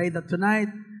reality. I pray that tonight,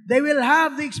 they will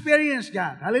have the experience,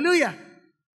 God. Hallelujah.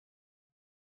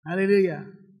 Hallelujah.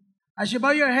 As you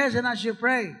bow your heads and as you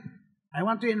pray, I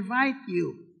want to invite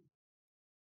you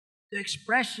to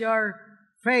express your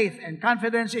faith and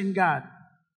confidence in God.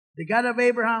 The God of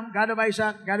Abraham, God of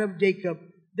Isaac, God of Jacob.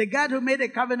 The God who made a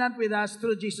covenant with us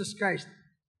through Jesus Christ.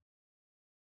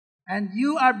 And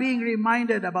you are being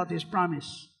reminded about His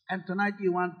promise. And tonight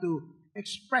you want to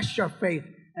express your faith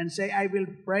and say, I will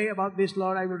pray about this,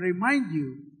 Lord. I will remind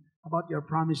you about your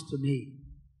promise to me.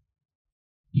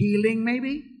 Healing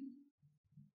maybe.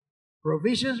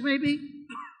 Provisions maybe.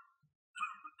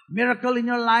 Miracle in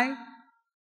your life.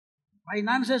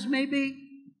 Finances maybe.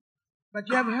 But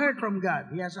you have heard from God.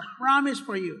 He has a promise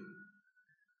for you.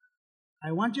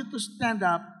 I want you to stand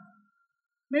up.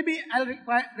 Maybe I'll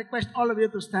request all of you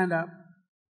to stand up.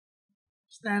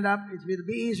 Stand up. It will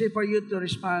be easy for you to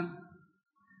respond.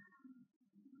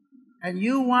 And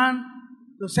you want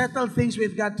to settle things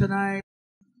with God tonight.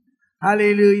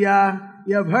 Hallelujah.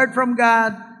 You have heard from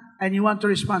God and you want to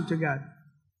respond to God.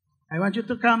 I want you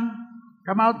to come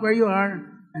out where you are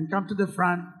and come to the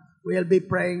front. We'll be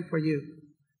praying for you.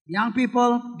 Young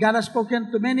people, God has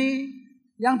spoken to many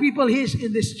young people here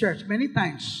in this church many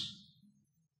times.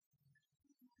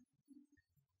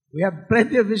 We have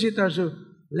plenty of visitors who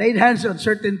laid hands on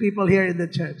certain people here in the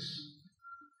church.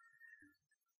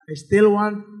 I still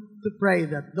want to pray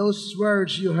that those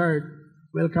words you heard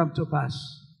will come to pass.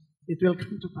 It will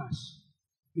come to pass.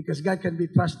 Because God can be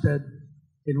trusted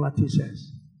in what He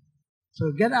says.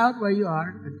 So get out where you are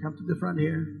and come to the front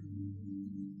here.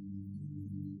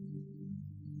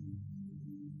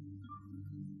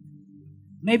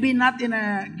 Maybe not in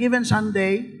a given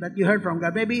Sunday that you heard from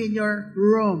God. Maybe in your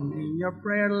room, in your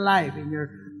prayer life, in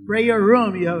your prayer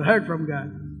room, you have heard from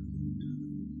God.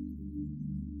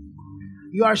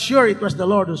 You are sure it was the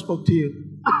Lord who spoke to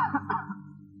you.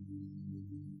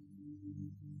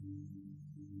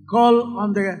 Call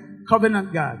on the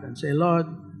covenant God and say, Lord,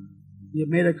 you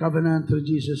made a covenant through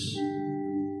Jesus.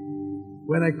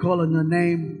 When I call on your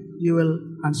name, you will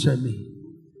answer me.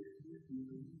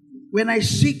 When I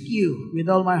seek you with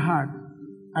all my heart,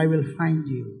 I will find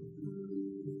you.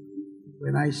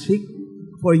 When I seek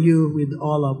for you with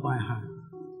all of my heart.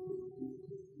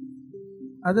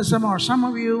 Some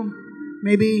of you,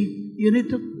 maybe you need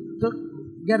to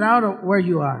get out of where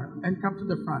you are and come to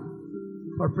the front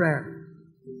for prayer.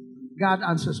 God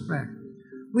answers prayer.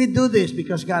 We do this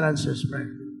because God answers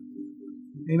prayer.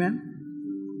 Amen?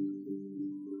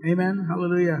 Amen.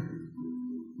 Hallelujah.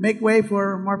 Make way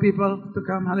for more people to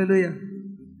come. Hallelujah.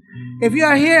 If you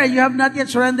are here and you have not yet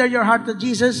surrendered your heart to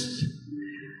Jesus,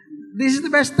 this is the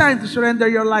best time to surrender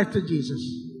your life to Jesus.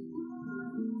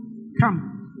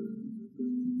 Come.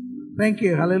 Thank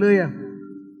you. Hallelujah.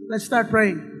 Let's start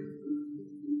praying.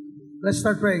 Let's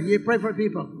start praying. You pray for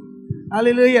people.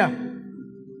 Hallelujah.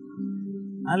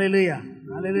 Hallelujah.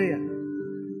 Hallelujah.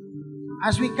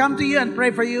 As we come to you and pray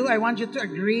for you, I want you to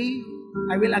agree.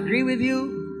 I will agree with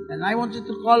you. And I want you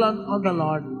to call on the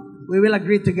Lord. We will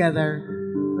agree together.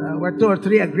 Where two or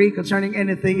three agree concerning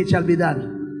anything, it shall be done.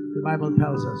 The Bible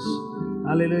tells us.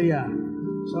 Hallelujah.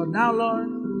 So now, Lord,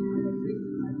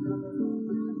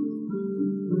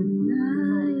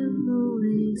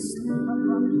 it's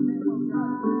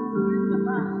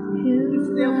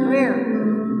still clear.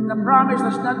 The promise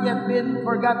has not yet been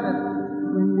forgotten.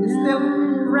 It's still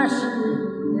fresh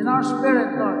in our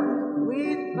spirit, Lord.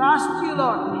 We trust you,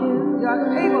 Lord. You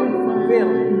are able to fulfill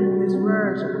these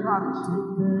words of promise.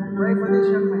 I pray for this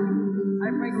young man.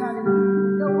 I pray, God,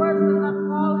 your word will not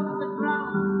fall into the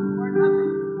ground for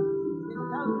nothing. It shall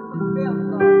be fulfilled,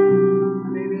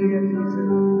 Lord. Hallelujah, Jesus.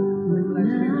 We bless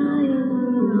you, Lord.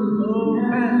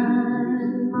 Open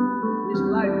his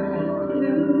life, O Lord.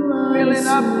 Fill it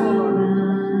up, O Lord.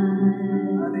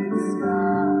 Hallelujah.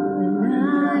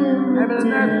 Heaven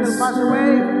and earth will pass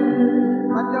away,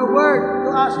 but your word to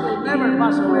us will never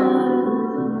pass away. I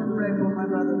pray for my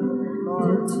brother,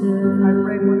 Lord. I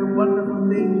pray for the wonderful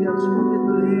things you have spoken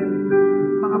to him.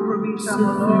 Mga probinsya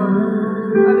mo, Lord.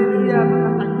 Hallelujah.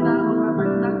 Mga tagna,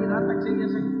 ginatag sa iya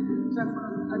sa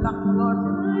anak mo, Lord.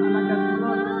 Alagan mo,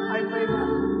 Lord. I pray na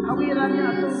hawiran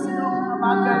niya itong mga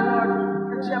bagay, Lord.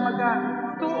 At siya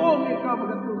magatuong ikaw,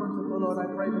 magatuong sa to, Lord. I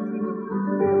pray for you.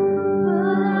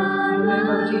 In the name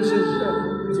of Jesus. In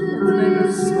the name of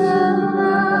Jesus.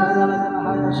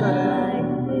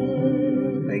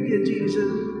 Thank you, Jesus.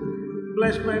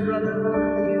 Bless my brother,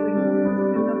 Lord.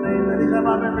 In the name that is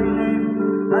above every name.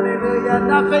 Hallelujah.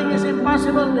 Nothing is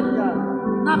impossible with God.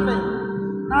 Nothing.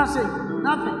 Nothing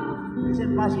is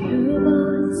impossible.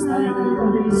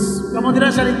 Hallelujah. Come on,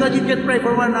 sa likod, you can pray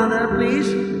for one another, please.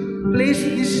 Please,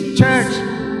 this church,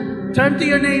 turn to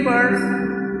your neighbor.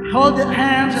 Hold their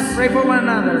hands and pray for one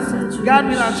another. God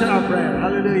will answer our prayer.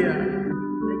 Hallelujah.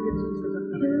 Thank you, Jesus.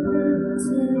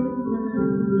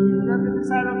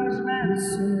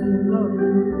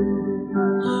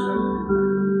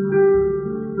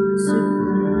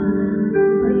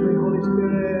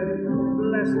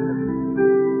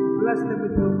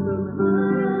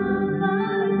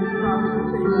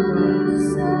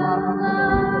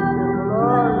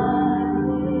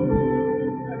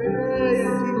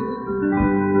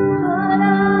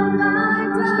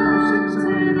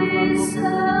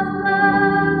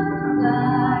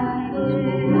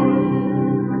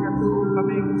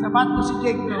 mo si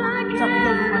Jake, no? Sakto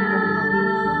naman ka, no?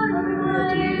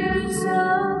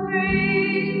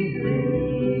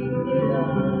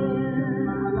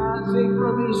 Malasing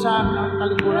probinsya ng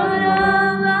kalikuran mo.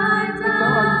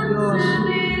 Ikaw ang Diyos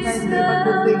na hindi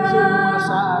magdating sa iyong mga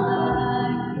saan.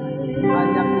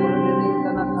 Ayak mo rin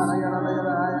ka ng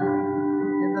karayara-rayara.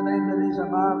 In the name that is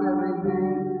above every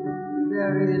name,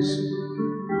 there is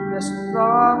the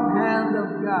strong hand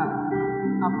of God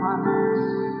upon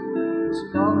us. The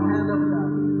strong hand of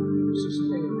God to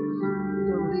sustain us,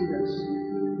 to lead us.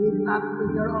 Lead not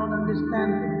with your own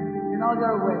understanding. In all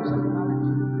your ways, acknowledge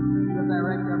you. To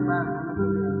direct your path.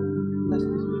 Bless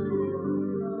this people.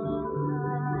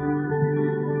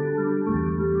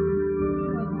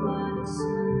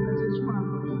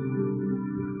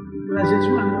 Bless each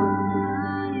one, Lord.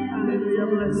 Hallelujah,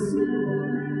 bless.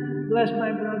 Bless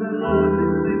my brother, Lord.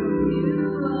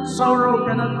 Sorrow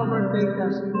cannot overtake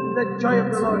us. The joy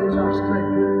of the Lord is our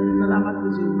strength. Salamat po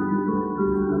sa inyo.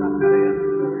 Salamat po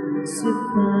sa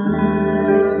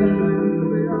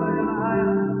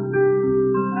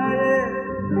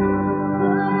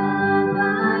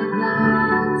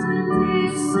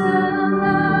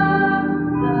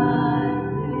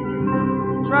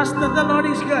Trust that the Lord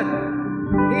is good.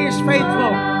 He is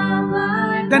faithful.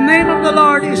 The name of the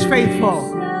Lord is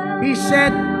faithful. He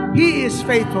said He is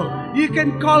faithful. You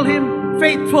can call Him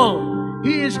faithful.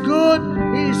 He is good.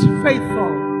 He is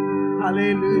faithful.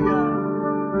 Hallelujah.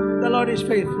 The Lord is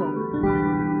faithful.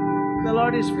 The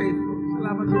Lord is faithful.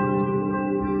 Salamat sa inyo.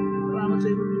 Salamat sa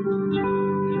inyo.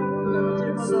 Salamat sa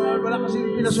inyo, Lord. Wala kasi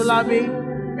pinasulabi.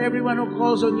 Everyone who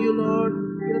calls on you, Lord,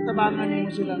 pinatabangan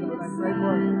niyo sila, Lord. I pray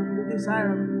for the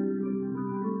desire of you.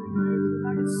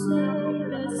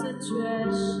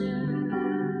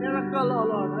 Miracle, oh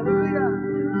Lord. Hallelujah.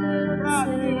 God,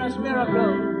 give us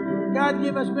miracle. God,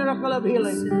 give us miracle of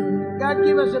healing. God,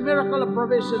 give us a miracle of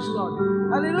provisions, Lord.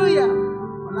 Hallelujah.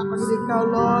 Wala kasi ikaw,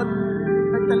 Lord,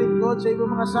 nagtalikod sa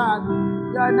ibang mga saan.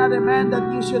 You are not a man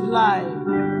that you should lie.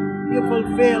 You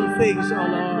fulfill things, oh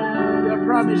Lord. Your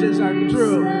promises are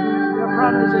true. Your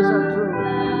promises are true.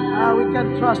 We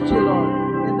can trust you, Lord,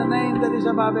 in the name that is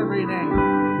above every name.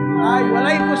 Ay, wala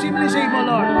imposible sa imo,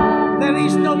 Lord. There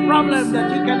is no problem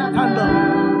that you cannot handle.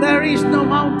 There is no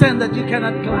mountain that you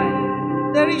cannot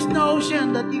climb. There is no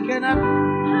ocean that you cannot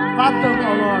fathom,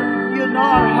 oh Lord. You know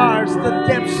our hearts, the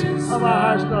depths of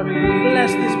our hearts, Lord.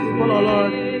 Bless these people, oh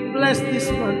Lord. Bless this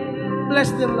one.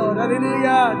 Bless them, Lord.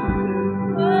 Hallelujah.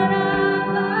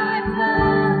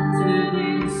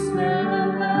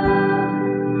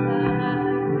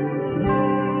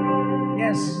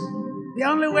 Yes. The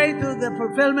only way to the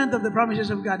fulfillment of the promises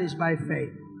of God is by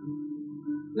faith.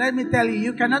 Let me tell you,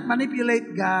 you cannot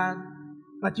manipulate God,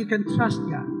 but you can trust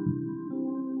God.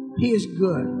 He is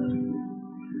good.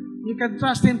 You can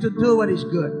trust Him to do what is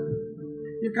good.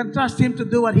 You can trust Him to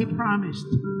do what He promised.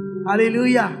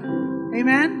 Hallelujah.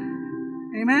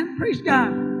 Amen? Amen? Praise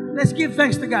God. Let's give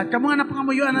thanks to God. Kamu nga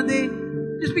napangamuyuan natin.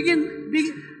 Just begin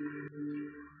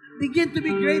to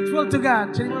be grateful to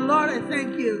God. Say, Lord, I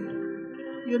thank you.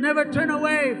 You never turn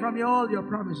away from all your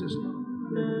promises, Lord.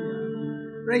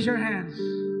 Raise your hands.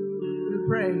 We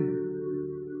pray.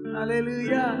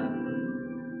 Hallelujah.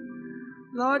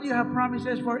 Lord, you have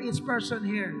promises for each person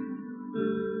here.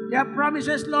 You have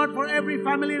promises, Lord, for every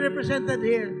family represented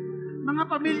here. Mga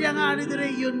pamilya nga rin dire,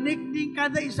 unique din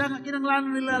kada isa nga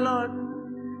kinanglanon nila, Lord.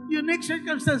 Unique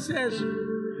circumstances.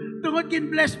 Tungod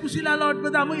kin-bless mo sila, Lord,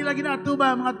 madamo ilang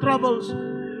ginatuba, mga troubles.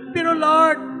 Pero,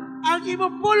 Lord, ang imo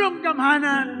pulong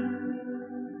gamhanan,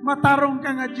 matarong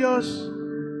ka nga Diyos.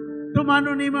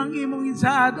 Tumano ni mang imong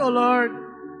insaad, O Lord.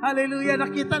 Hallelujah.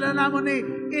 Nakita na namon ni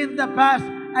in the past,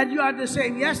 and you are the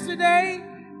same yesterday,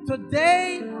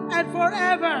 today, and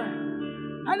forever.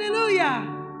 Hallelujah.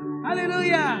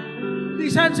 Hallelujah.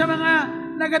 Bisan sa mga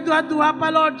nagaduha-duha pa,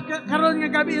 Lord, karon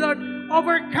nga gabi, Lord,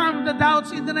 overcome the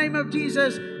doubts in the name of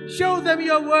Jesus. Show them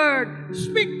your word.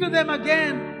 Speak to them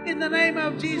again in the name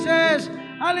of Jesus.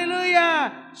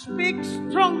 Hallelujah. Speak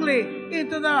strongly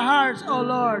into their hearts, O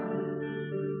Lord.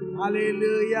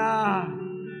 Hallelujah.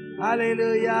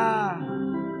 Hallelujah.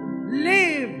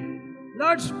 Live.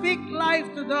 Lord, speak life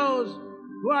to those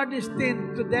who are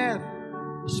destined to death.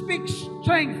 Speak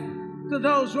strength to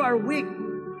those who are weak.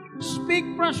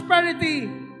 Speak prosperity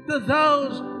to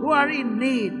those who are in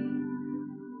need.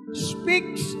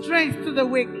 Speak strength to the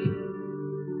weak.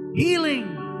 Healing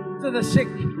to the sick.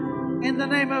 In the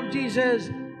name of Jesus,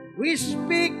 we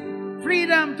speak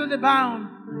freedom to the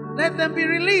bound. Let them be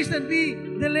released and be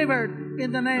delivered in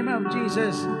the name of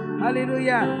Jesus.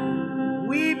 Hallelujah.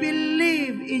 We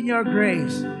believe in your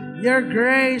grace. Your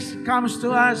grace comes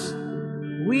to us.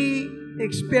 We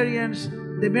experience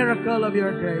the miracle of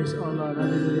your grace, oh Lord.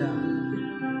 Hallelujah.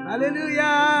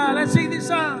 Hallelujah. Let's sing this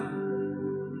song.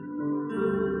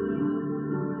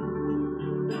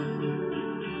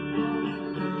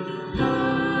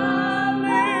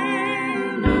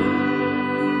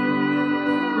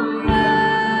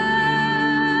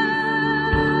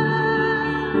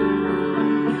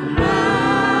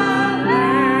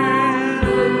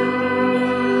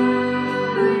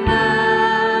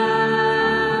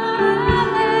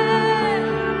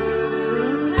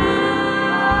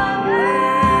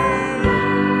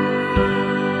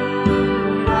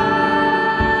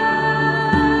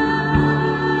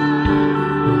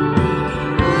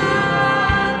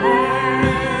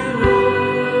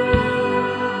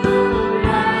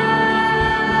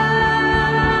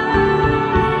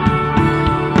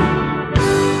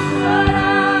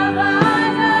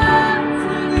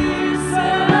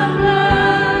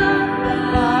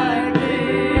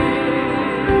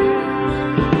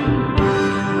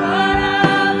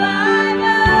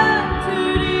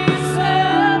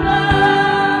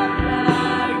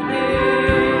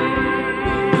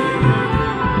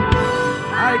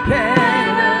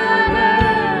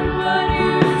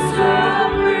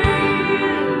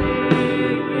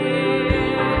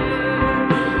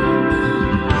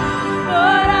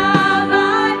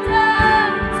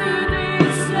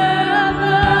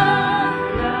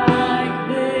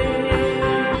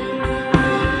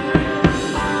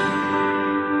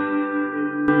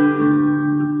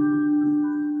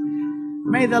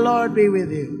 May the Lord be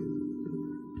with you.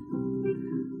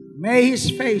 May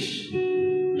His face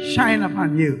shine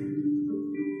upon you.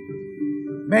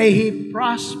 May He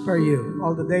prosper you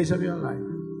all the days of your life.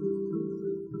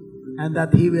 And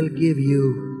that He will give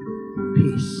you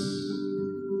peace.